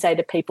 or you say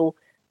to people,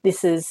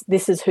 this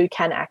is who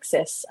can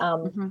access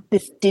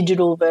this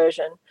digital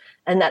version.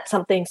 And that's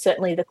something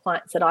certainly the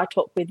clients that I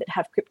talk with that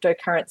have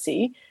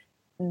cryptocurrency,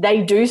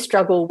 they do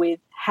struggle with,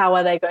 how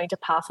are they going to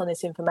pass on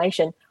this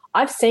information?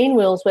 I've seen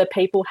wills where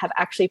people have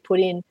actually put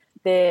in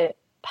their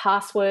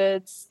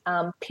passwords,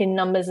 PIN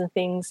numbers and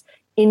things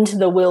into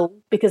the will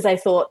because they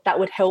thought that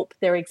would help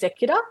their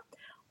executor.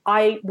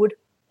 I would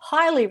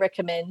highly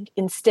recommend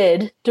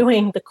instead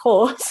doing the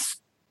course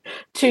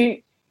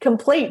to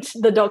complete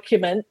the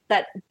document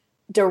that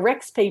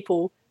directs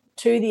people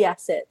to the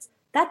assets.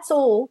 That's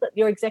all that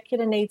your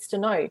executor needs to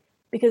know,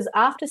 because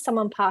after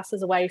someone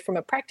passes away, from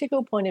a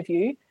practical point of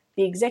view,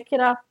 the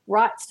executor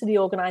writes to the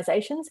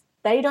organisations.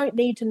 They don't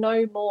need to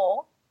know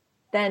more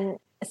than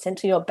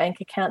essentially your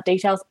bank account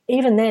details.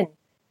 Even then,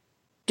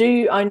 do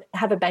you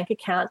have a bank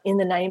account in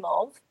the name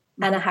of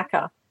Anna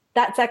Hacker?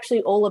 That's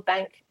actually all a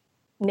bank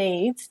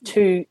needs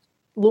to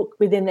look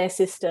within their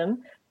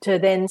system to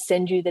then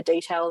send you the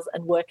details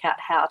and work out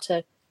how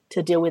to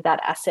deal with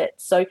that asset.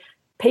 So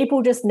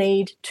people just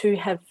need to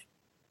have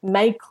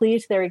made clear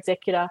to their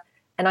executor,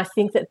 and I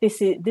think that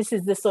this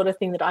is the sort of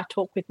thing that I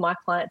talk with my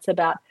clients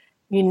about.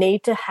 You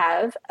need to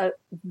have a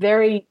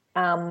very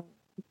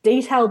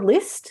detailed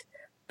list,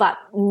 but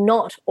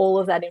not all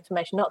of that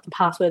information, not the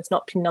passwords,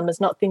 not PIN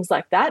numbers, not things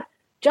like that,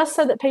 just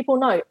so that people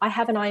know, I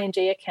have an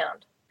ING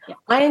account. Yeah.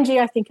 ING,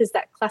 I think, is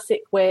that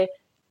classic where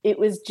it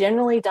was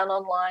generally done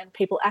online.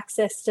 People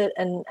accessed it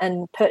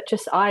and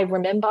purchased. I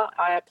remember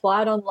I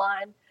applied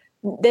online.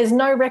 There's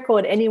no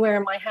record anywhere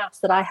in my house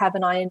that I have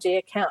an ING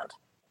account.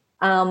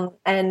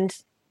 And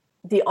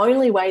the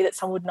only way that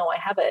someone would know I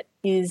have it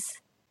is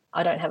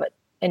I don't have it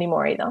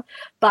anymore either.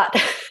 But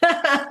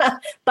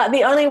but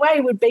the only way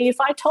would be if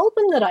I told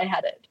them that I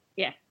had it.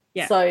 Yeah.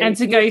 Yeah. So, and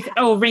to go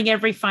or ring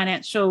every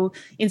financial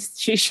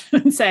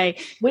institution and say,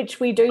 which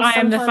we do. I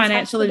am the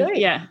financial.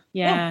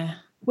 Yeah.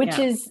 Which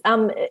is,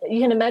 you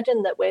can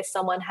imagine that where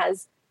someone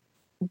has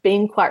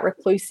been quite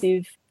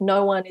reclusive,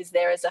 no one is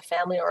there as a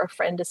family or a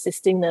friend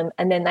assisting them,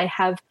 and then they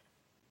have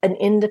an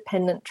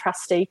independent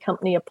trustee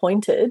company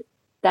appointed.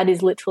 That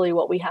is literally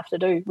what we have to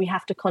do. We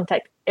have to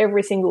contact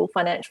every single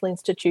financial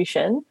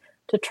institution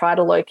to try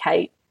to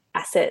locate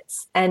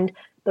assets, and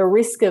the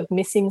risk of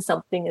missing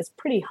something is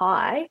pretty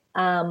high.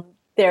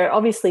 There are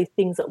obviously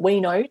things that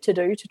we know to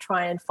do to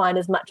try and find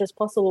as much as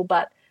possible,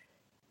 but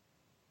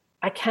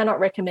I cannot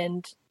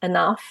recommend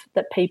enough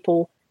that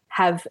people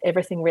have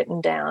everything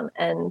written down,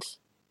 and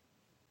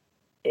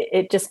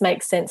it just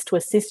makes sense to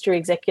assist your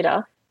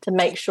executor to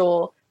make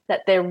sure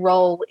that their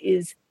role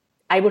is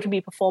able to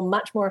be performed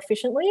much more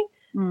efficiently,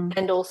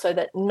 and also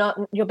that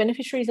your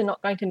beneficiaries are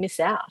not going to miss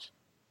out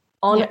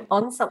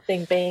on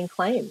something being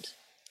claimed.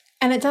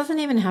 And it doesn't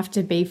even have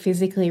to be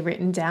physically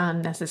written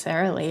down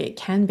necessarily. It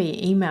can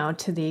be emailed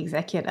to the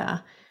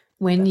executor.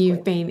 When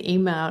you've been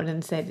emailed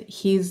and said,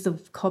 here's the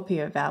copy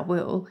of our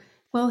will,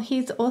 well,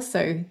 here's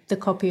also the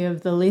copy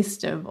of the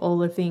list of all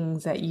the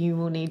things that you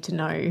will need to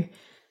know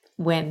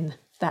when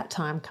that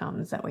time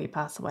comes that we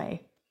pass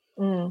away.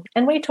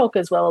 And we talk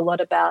as well a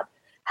lot about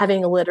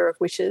having a letter of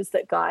wishes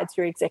that guides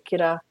your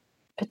executor,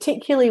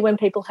 particularly when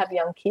people have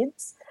young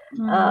kids.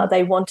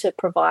 They want to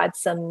provide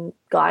some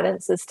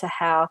guidance as to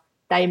how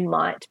they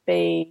might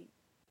be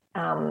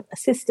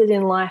assisted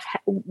in life.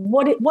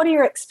 What are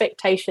your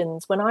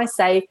expectations? When I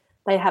say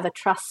they have a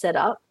trust set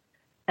up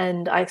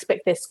and I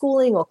expect their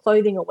schooling or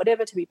clothing or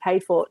whatever to be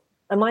paid for,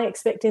 am I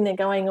expecting they're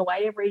going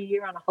away every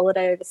year on a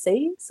holiday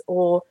overseas?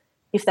 Or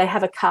if they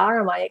have a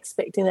car, am I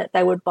expecting that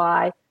they would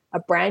buy a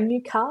brand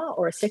new car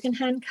or a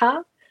secondhand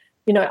car?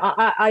 You know,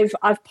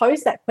 I've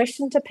posed that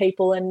question to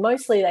people, and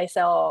mostly they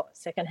say, oh,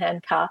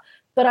 secondhand car.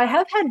 But I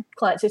have had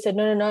clients who said,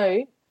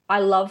 no, I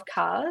love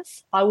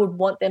cars. I would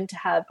want them to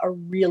have a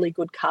really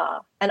good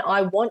car, and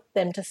I want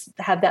them to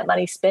have that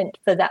money spent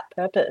for that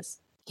purpose.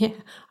 Yeah,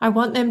 I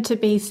want them to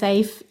be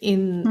safe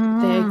in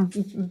their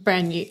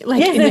brand new,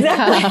 Yes, in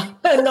exactly.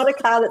 a car. Not a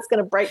car that's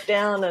going to break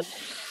down and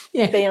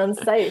be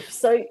unsafe.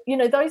 So,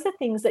 those are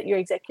things that your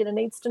executor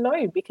needs to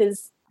know,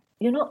 because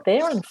you're not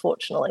there,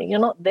 unfortunately. You're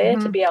not there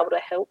to be able to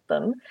help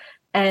them.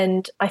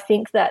 And I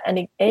think that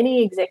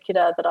any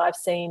executor that I've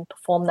seen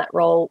perform that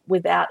role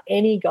without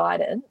any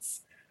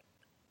guidance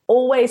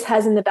always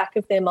has in the back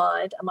of their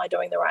mind, am I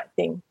doing the right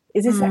thing?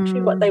 Is this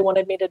actually what they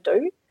wanted me to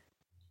do?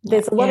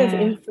 There's a lot of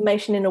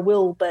information in a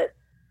will, but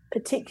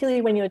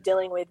particularly when you're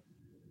dealing with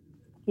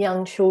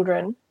young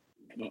children,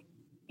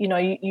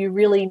 you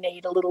really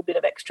need a little bit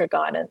of extra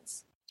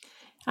guidance.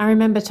 I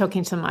remember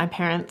talking to my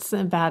parents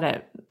about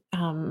it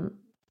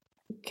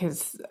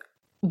because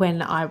when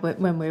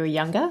we were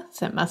younger,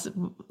 so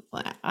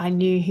I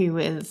knew who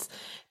was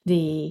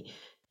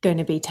going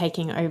to be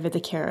taking over the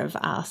care of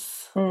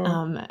us,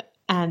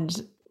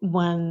 and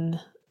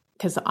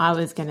because I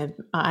was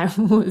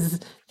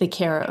the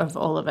carer of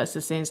all of us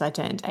as soon as I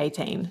turned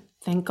 18.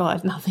 Thank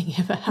God nothing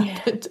ever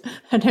happened. Yeah.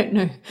 I don't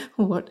know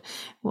what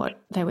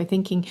they were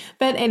thinking,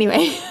 but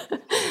anyway,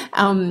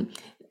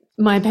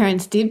 my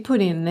parents did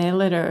put in their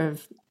letter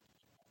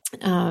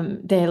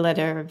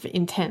of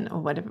intent, or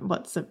whatever.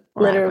 What's the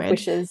letter right of word?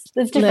 Wishes?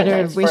 There's different letter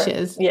names of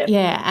wishes. For it.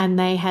 Yeah, and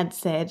they had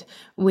said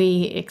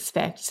we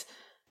expect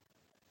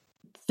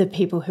the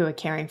people who are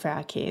caring for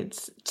our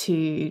kids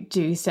to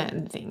do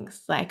certain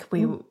things, like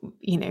we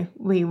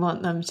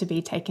want them to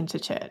be taken to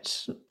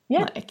church,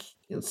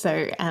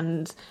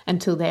 and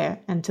until they're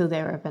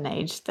of an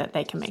age that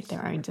they can make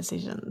their own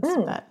decisions.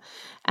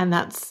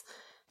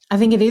 I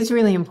think it is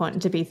really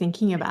important to be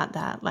thinking about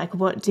that, like,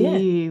 what do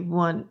you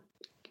want?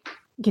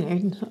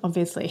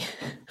 Obviously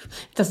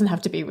it doesn't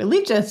have to be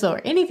religious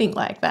or anything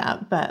like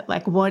that, but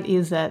like, what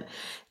is it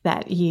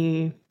that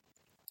you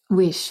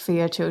wish for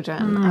your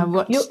children? I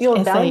watched your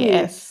SAS.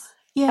 values.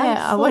 Yeah,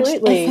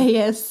 absolutely.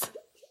 I watched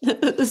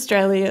SAS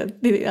Australia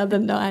the other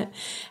night,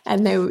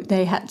 and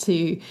they had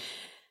to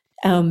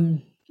so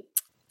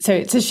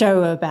it's a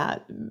show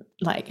about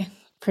like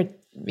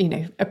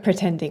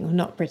pretending, or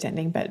not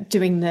pretending, but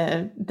doing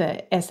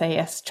the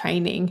SAS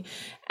training.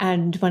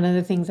 And one of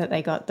the things that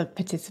they got the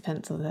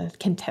participants, or the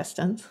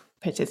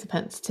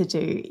participants to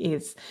do,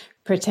 is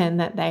pretend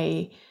that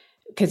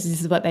because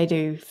this is what they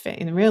do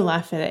in real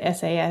life for the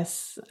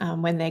SAS,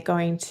 when they're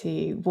going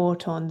to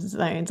war-torn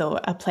zones, or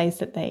a place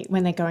that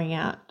when they're going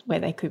out where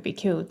they could be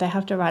killed, they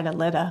have to write a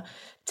letter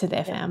to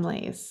their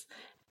families.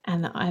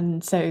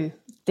 And so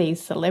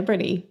these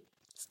celebrities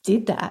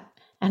did that.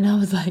 And I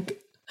was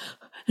like,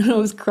 and I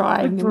was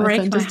crying, and my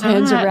son just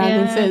turns around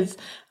and says,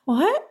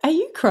 "What? Are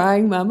you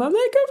crying, Mum?" I'm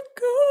like, "Of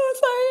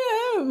course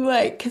I am."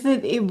 Like, because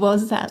it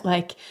was that,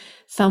 like,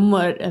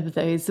 somewhat of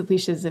those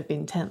wishes of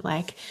intent,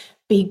 like,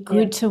 be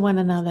good to one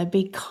another,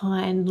 be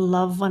kind,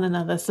 love one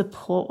another,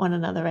 support one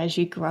another as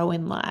you grow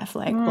in life,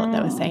 like what they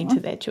were saying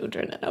to their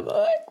children. And I'm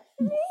like,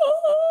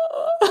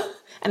 whoa.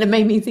 And it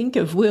made me think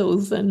of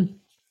wills and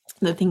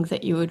the things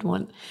that you would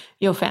want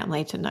your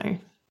family to know.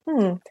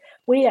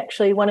 We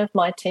actually, one of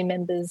my team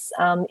members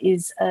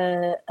is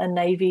a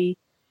Navy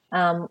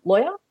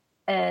lawyer,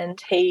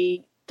 and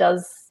he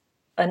does,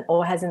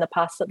 or has in the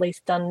past at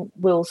least, done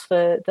wills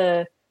for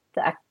the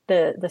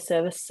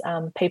service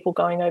people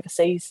going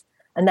overseas,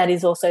 and that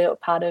is also a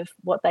part of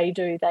what they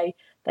do.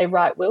 They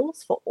write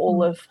wills for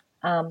all of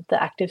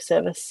the active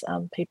service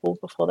people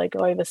before they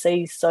go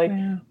overseas.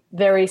 So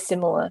very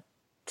similar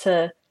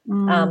to.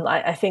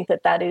 I think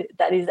that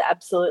is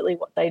absolutely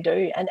what they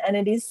do, and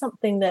it is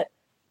something that.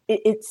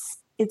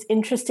 It's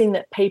interesting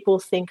that people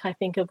think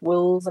of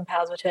wills and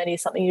powers of attorney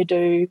as something you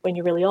do when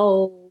you're really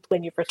old,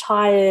 when you've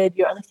retired.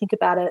 You only think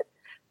about it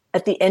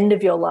at the end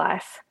of your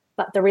life.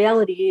 But the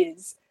reality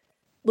is,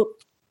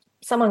 look,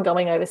 someone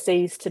going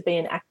overseas to be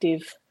an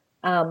active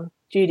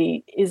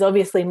duty is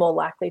obviously more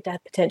likely to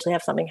potentially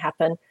have something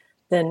happen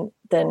than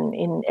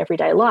in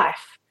everyday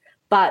life.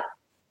 But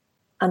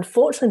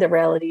unfortunately, the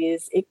reality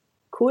is it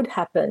could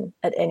happen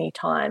at any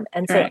time.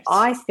 And Correct. So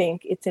I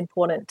think it's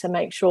important to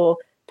make sure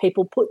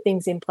people put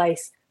things in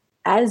place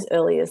as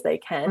early as they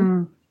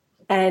can,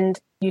 and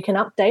you can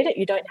update it.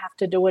 You don't have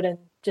to do it and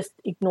just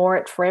ignore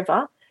it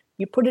forever.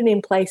 You put it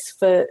in place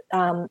for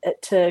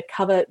it to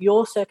cover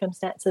your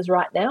circumstances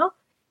right now,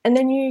 and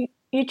then you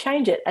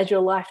change it as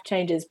your life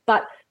changes.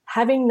 But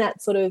having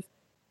that sort of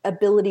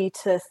ability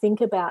to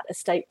think about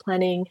estate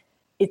planning,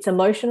 it's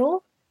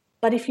emotional,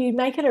 but if you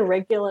make it a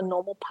regular,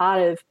 normal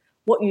part of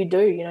what you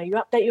do, you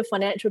update your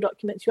financial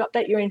documents, you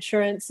update your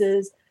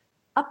insurances,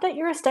 update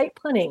your estate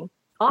planning.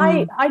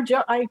 I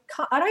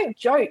don't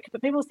joke,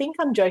 but people think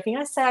I'm joking.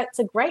 I say it's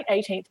a great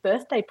 18th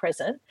birthday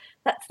present.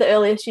 That's the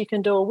earliest you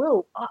can do a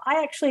will.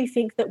 I actually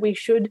think that we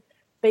should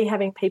be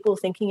having people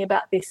thinking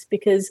about this,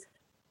 because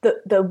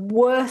the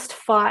worst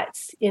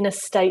fights in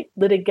estate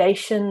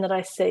litigation that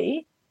I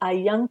see are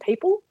young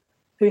people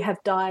who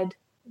have died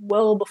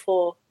well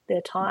before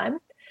their time,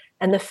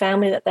 and the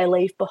family that they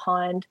leave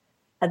behind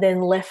are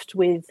then left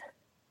with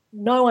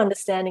no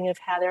understanding of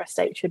how their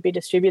estate should be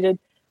distributed.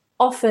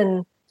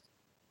 Often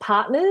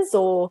partners,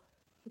 or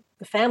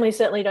the family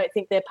certainly don't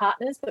think they're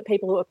partners, but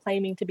people who are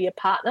claiming to be a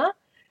partner.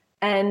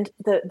 And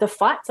the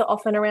fights are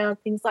often around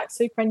things like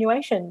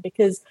superannuation,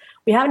 because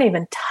we haven't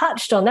even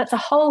touched on, that's a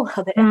whole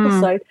other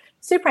episode.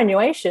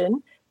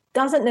 Superannuation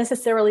doesn't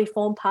necessarily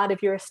form part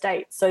of your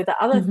estate. So the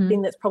other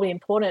thing that's probably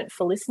important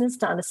for listeners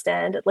to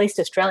understand, at least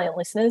Australian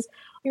listeners,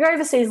 your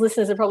overseas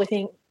listeners are probably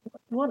thinking,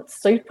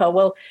 what's super?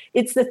 Well,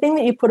 it's the thing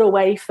that you put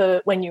away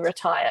for when you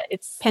retire.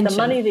 It's pension. The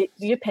money that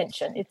your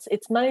pension.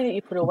 It's money that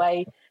you put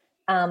away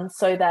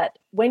so that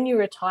when you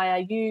retire,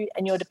 you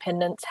and your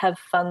dependents have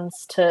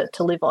funds to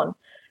live on.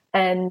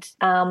 And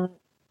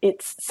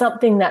it's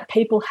something that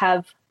people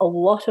have a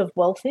lot of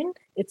wealth in.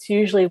 It's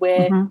usually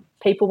where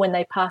people, when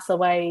they pass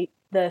away,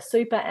 the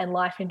super and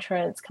life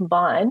insurance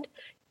combined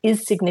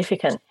is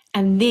significant.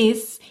 And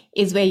this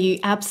is where you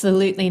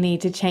absolutely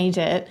need to change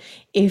it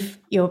if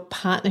your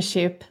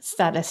partnership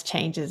status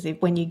changes.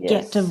 If when you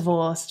get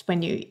divorced,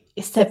 when you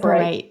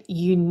separate,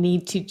 you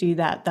need to do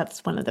that.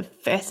 That's one of the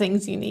first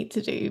things you need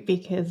to do,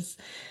 because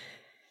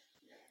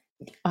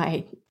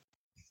I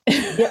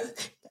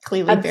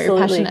clearly very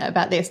passionate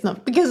about this,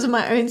 not because of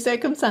my own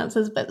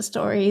circumstances, but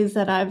stories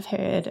that I've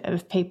heard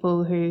of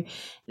people who,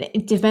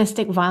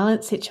 domestic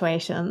violence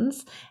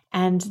situations,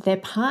 and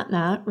their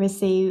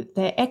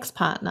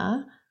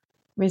ex-partner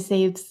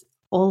receives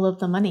all of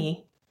the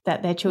money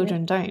that their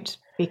children don't,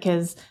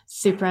 because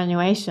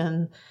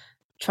superannuation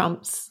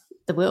trumps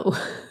the will.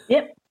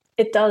 Yep,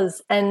 it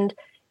does. And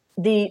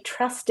the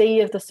trustee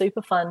of the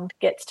super fund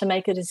gets to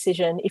make a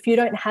decision. If you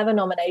don't have a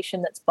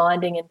nomination that's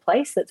binding in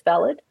place, that's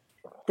valid,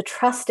 the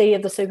trustee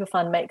of the super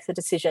fund makes a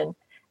decision.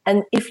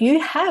 And if you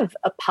have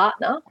a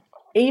partner,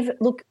 if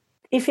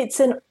it's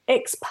an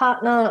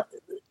ex-partner,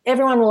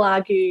 everyone will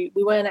argue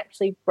we weren't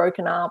actually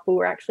broken up, we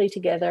were actually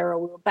together, or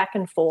we were back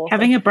and forth.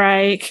 Having a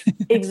break.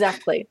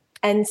 Exactly.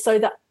 And so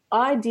the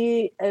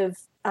idea of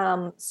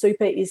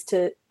super is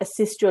to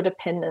assist your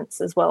dependents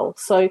as well.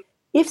 So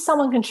if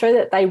someone can show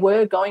that they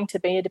were going to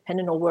be a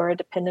dependent or were a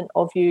dependent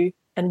of you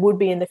and would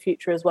be in the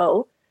future as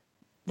well,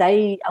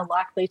 they are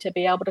likely to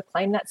be able to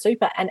claim that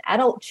super. And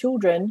adult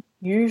children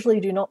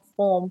usually do not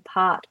form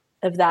part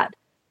of that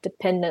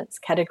dependence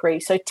category.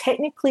 So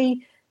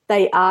technically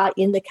they are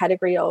in the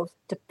category of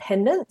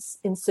dependents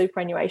in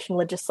superannuation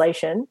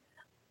legislation,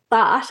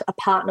 but a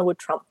partner would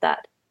trump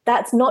that.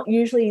 That's not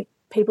usually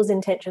people's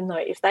intention, though.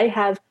 If they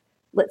have,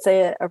 let's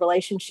say, a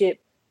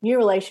relationship, new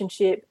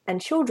relationship,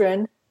 and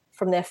children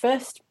from their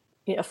first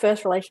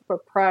relationship or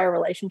prior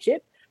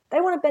relationship,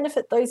 they want to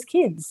benefit those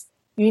kids.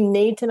 You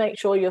need to make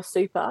sure your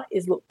super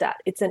is looked at.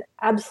 It's an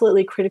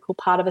absolutely critical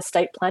part of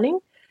estate planning,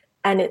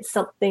 and it's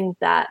something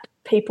that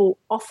people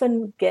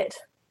often get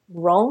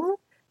wrong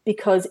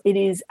because it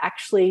is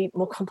actually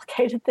more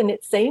complicated than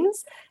it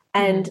seems.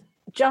 And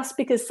just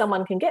because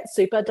someone can get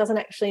super doesn't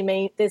actually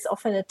mean there's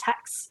often a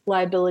tax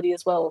liability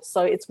as well.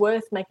 So it's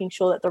worth making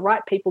sure that the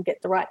right people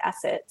get the right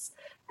assets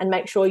and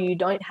make sure you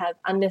don't have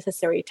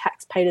unnecessary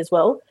tax paid as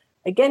well.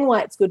 Again,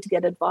 why it's good to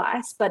get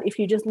advice. But if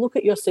you just look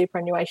at your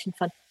superannuation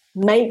fund,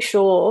 make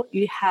sure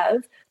you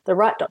have the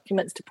right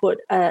documents to put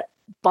a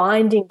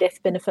binding death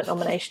benefit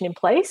nomination in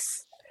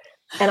place.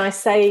 And I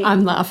say...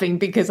 I'm laughing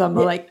because I'm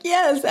like,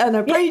 yes, and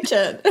I preach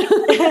it.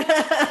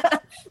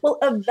 Well,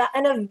 a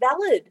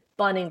valid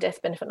binding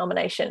death benefit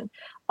nomination.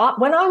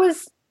 When I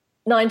was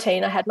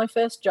 19, I had my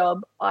first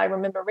job. I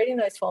remember reading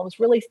those forms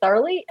really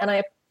thoroughly, and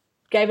I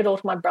gave it all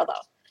to my brother.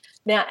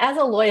 Now, as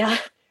a lawyer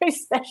who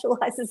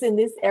specialises in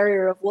this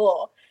area of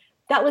law,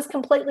 that was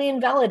completely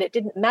invalid. It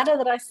didn't matter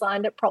that I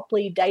signed it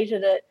properly,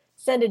 dated it,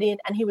 sent it in,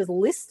 and he was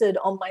listed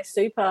on my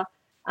super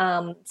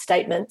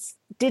statements.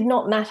 Did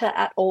not matter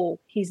at all.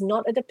 He's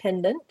not a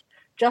dependent.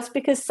 Just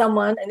because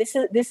someone, and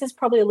this is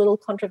probably a little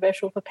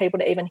controversial for people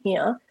to even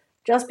hear,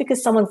 just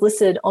because someone's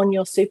listed on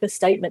your super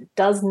statement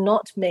does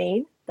not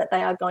mean that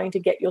they are going to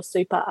get your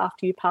super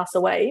after you pass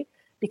away,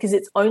 because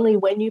it's only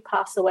when you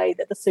pass away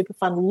that the super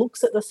fund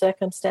looks at the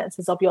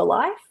circumstances of your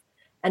life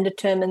and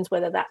determines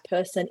whether that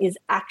person is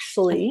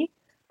actually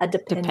a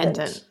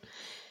dependent.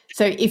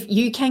 So if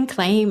you can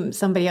claim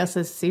somebody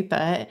else's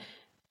super,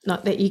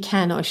 not that you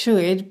can or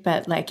should,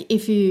 but like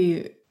if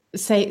you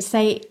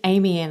say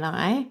Amy and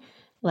I,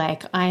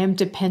 like I am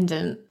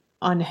dependent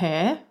on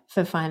her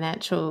for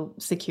financial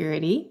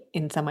security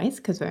in some ways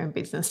because we're in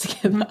business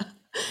together.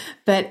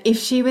 But if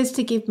she was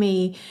to give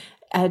me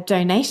a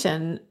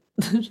donation,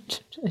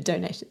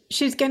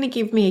 she's going to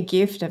give me a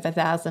gift of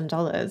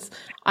 $1,000,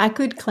 I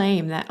could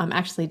claim that I'm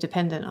actually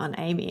dependent on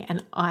Amy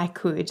and I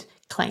could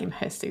claim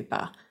her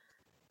super.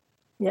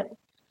 Yep.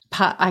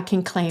 I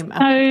can claim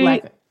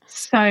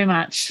so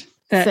much.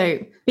 So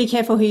be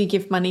careful who you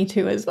give money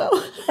to as well.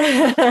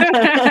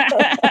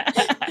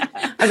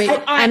 I mean,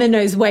 Anna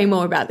knows way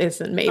more about this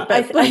than me.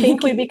 But I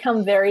think we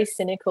become very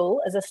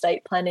cynical as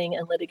estate planning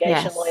and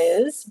litigation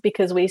lawyers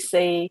because we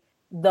see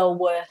the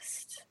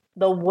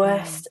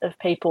worst of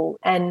people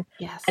and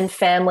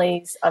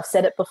families, I've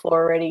said it before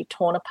already,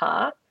 torn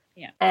apart.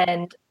 Yeah.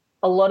 And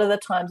a lot of the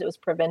times it was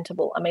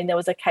preventable. I mean, there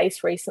was a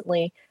case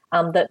recently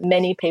that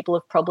many people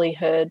have probably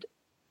heard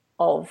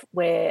of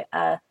where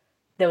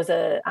there was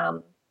a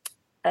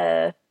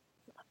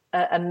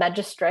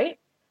magistrate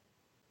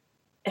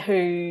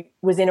who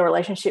was in a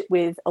relationship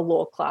with a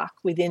law clerk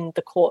within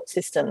the court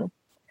system.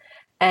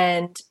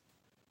 And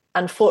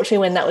unfortunately,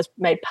 when that was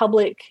made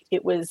public,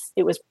 it was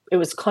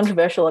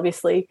controversial,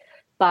 obviously,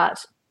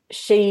 but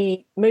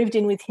she moved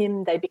in with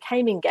him, they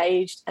became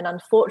engaged, and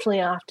unfortunately,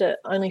 after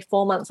only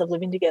 4 months of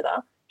living together,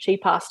 she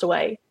passed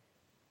away.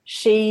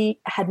 She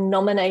had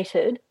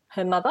nominated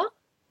her mother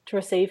to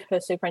receive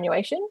her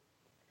superannuation.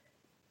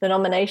 The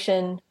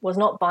nomination was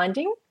not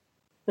binding.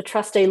 The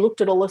trustee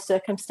looked at all the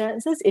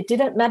circumstances. It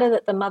didn't matter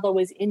that the mother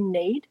was in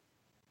need,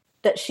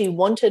 that she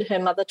wanted her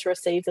mother to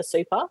receive the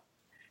super,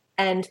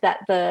 and that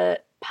the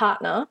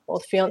partner or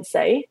the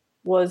fiancé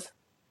was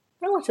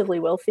relatively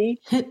wealthy.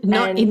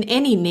 Not in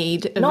any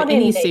need of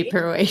any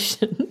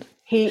superannuation.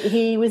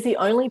 He was the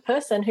only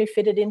person who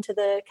fitted into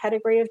the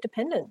category of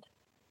dependent.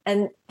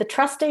 And the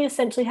trustee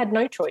essentially had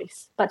no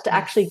choice but to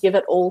actually give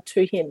it all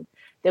to him.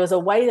 There was a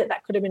way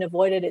that could have been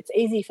avoided. It's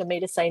easy for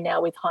me to say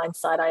now with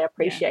hindsight, I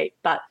appreciate,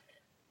 but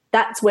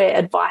that's where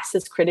advice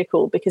is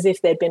critical, because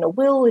if there'd been a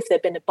will, if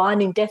there'd been a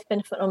binding death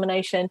benefit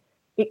nomination,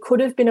 it could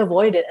have been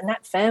avoided, and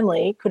that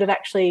family could have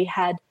actually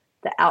had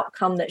the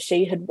outcome that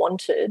she had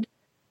wanted,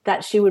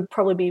 that she would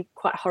probably be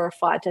quite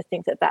horrified to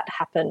think that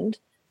happened.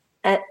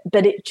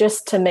 But it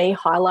just, to me,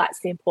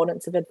 highlights the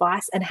importance of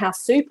advice and how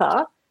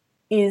super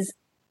is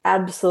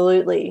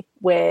absolutely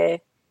where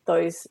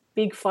those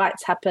big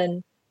fights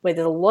happen, where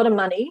there's a lot of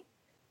money,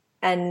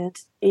 and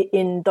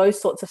in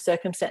those sorts of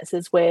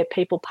circumstances where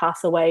people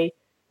pass away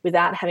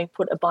without having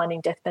put a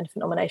binding death benefit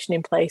nomination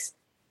in place,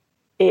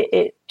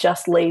 it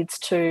just leads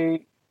to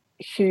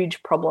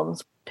huge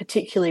problems,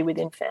 particularly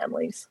within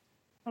families.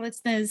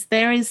 Listeners,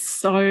 there is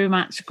so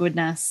much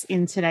goodness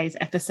in today's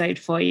episode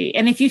for you.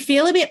 And if you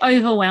feel a bit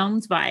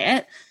overwhelmed by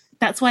it,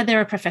 that's why there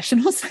are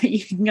professionals that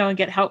you can go and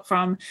get help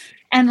from.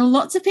 And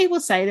lots of people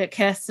say that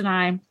Kirsten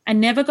and I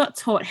never got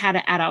taught how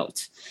to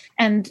adult.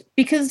 And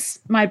because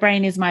my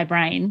brain is my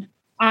brain,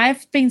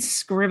 I've been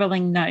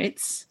scribbling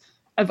notes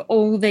of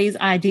all these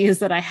ideas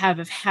that I have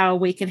of how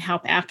we can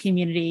help our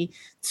community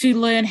to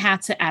learn how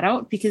to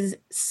adult, because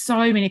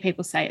so many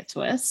people say it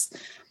to us.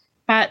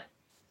 But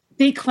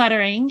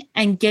decluttering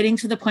and getting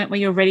to the point where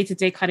you're ready to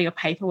declutter your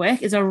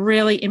paperwork is a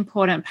really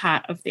important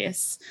part of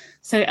this.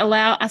 So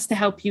allow us to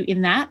help you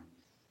in that.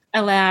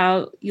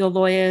 Allow your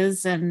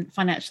lawyers and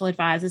financial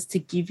advisors to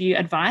give you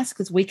advice,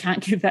 because we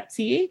can't give that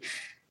to you.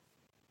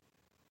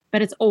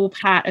 But it's all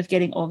part of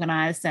getting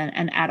organised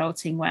and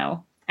adulting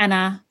well.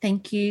 Anna,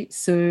 thank you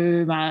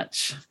so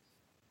much.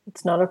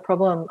 It's not a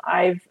problem.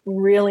 I've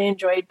really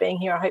enjoyed being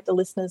here. I hope the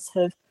listeners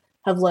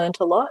have learned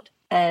a lot,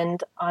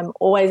 and I'm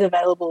always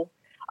available.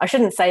 I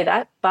shouldn't say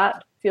that,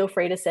 but feel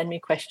free to send me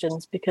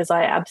questions, because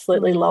I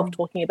absolutely love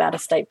talking about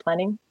estate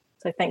planning.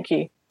 So thank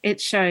you.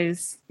 It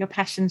shows. Your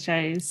passion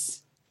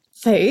shows.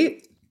 So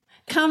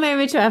come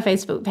over to our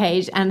Facebook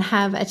page and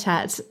have a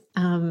chat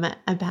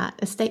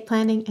about estate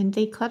planning and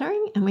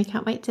decluttering, and we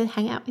can't wait to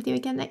hang out with you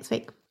again next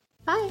week.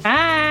 Bye.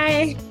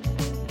 Bye.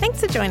 Thanks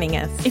for joining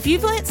us. If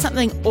you've learnt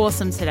something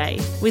awesome today,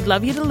 we'd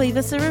love you to leave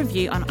us a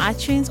review on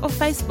iTunes or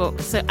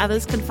Facebook so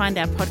others can find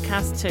our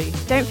podcast too.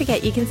 Don't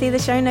forget you can see the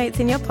show notes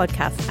in your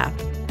podcast app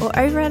or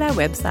over at our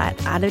website,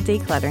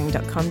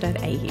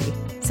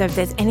 artofdecluttering.com.au. So if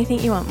there's anything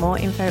you want more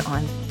info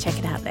on, check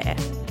it out there.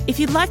 If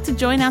you'd like to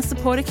join our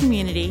supporter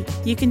community,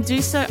 you can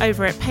do so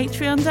over at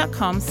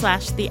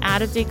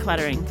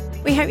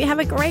patreon.com/theartofdecluttering. We hope you have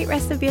a great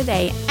rest of your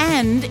day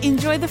and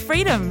enjoy the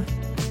freedom.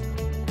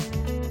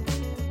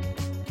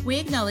 We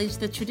acknowledge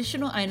the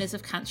traditional owners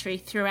of country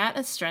throughout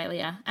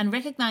Australia and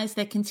recognise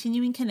their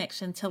continuing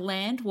connection to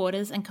land,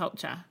 waters and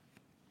culture.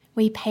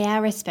 We pay our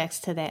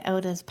respects to their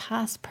elders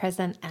past,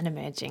 present and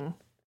emerging.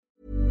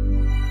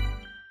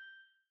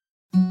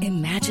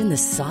 Imagine the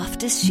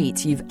softest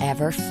sheets you've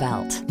ever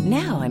felt.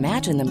 Now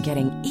imagine them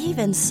getting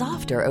even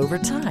softer over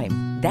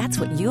time. That's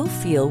what you'll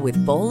feel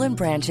with Boll &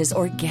 Branch's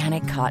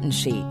organic cotton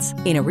sheets.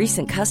 In a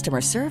recent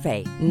customer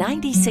survey,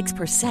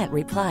 96%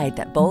 replied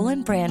that Boll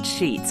 & Branch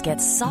sheets get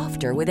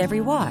softer with every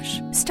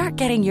wash. Start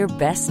getting your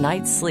best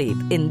night's sleep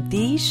in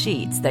these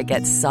sheets that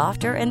get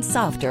softer and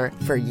softer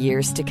for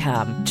years to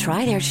come.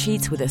 Try their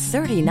sheets with a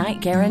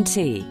 30-night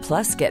guarantee.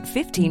 Plus, get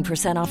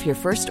 15% off your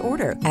first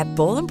order at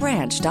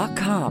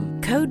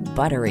bollandbranch.com. Code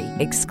BUTTERY.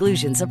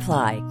 Exclusions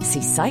apply.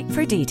 See site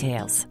for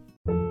details.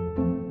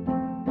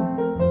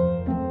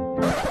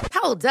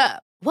 Hold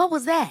up. What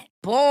was that?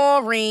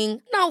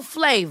 Boring. No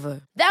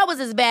flavor. That was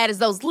as bad as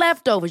those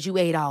leftovers you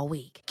ate all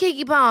week.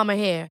 Keke Palmer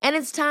here, and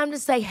it's time to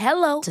say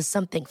hello to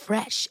something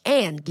fresh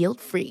and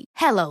guilt-free.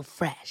 Hello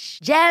Fresh.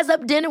 Jazz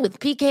up dinner with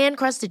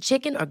pecan-crusted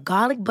chicken or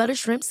garlic butter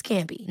shrimp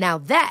scampi. Now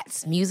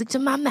that's music to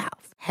my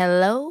mouth.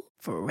 Hello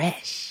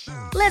Fresh.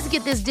 Let's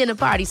get this dinner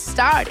party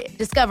started.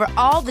 Discover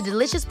all the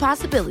delicious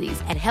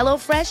possibilities at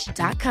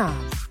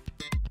HelloFresh.com.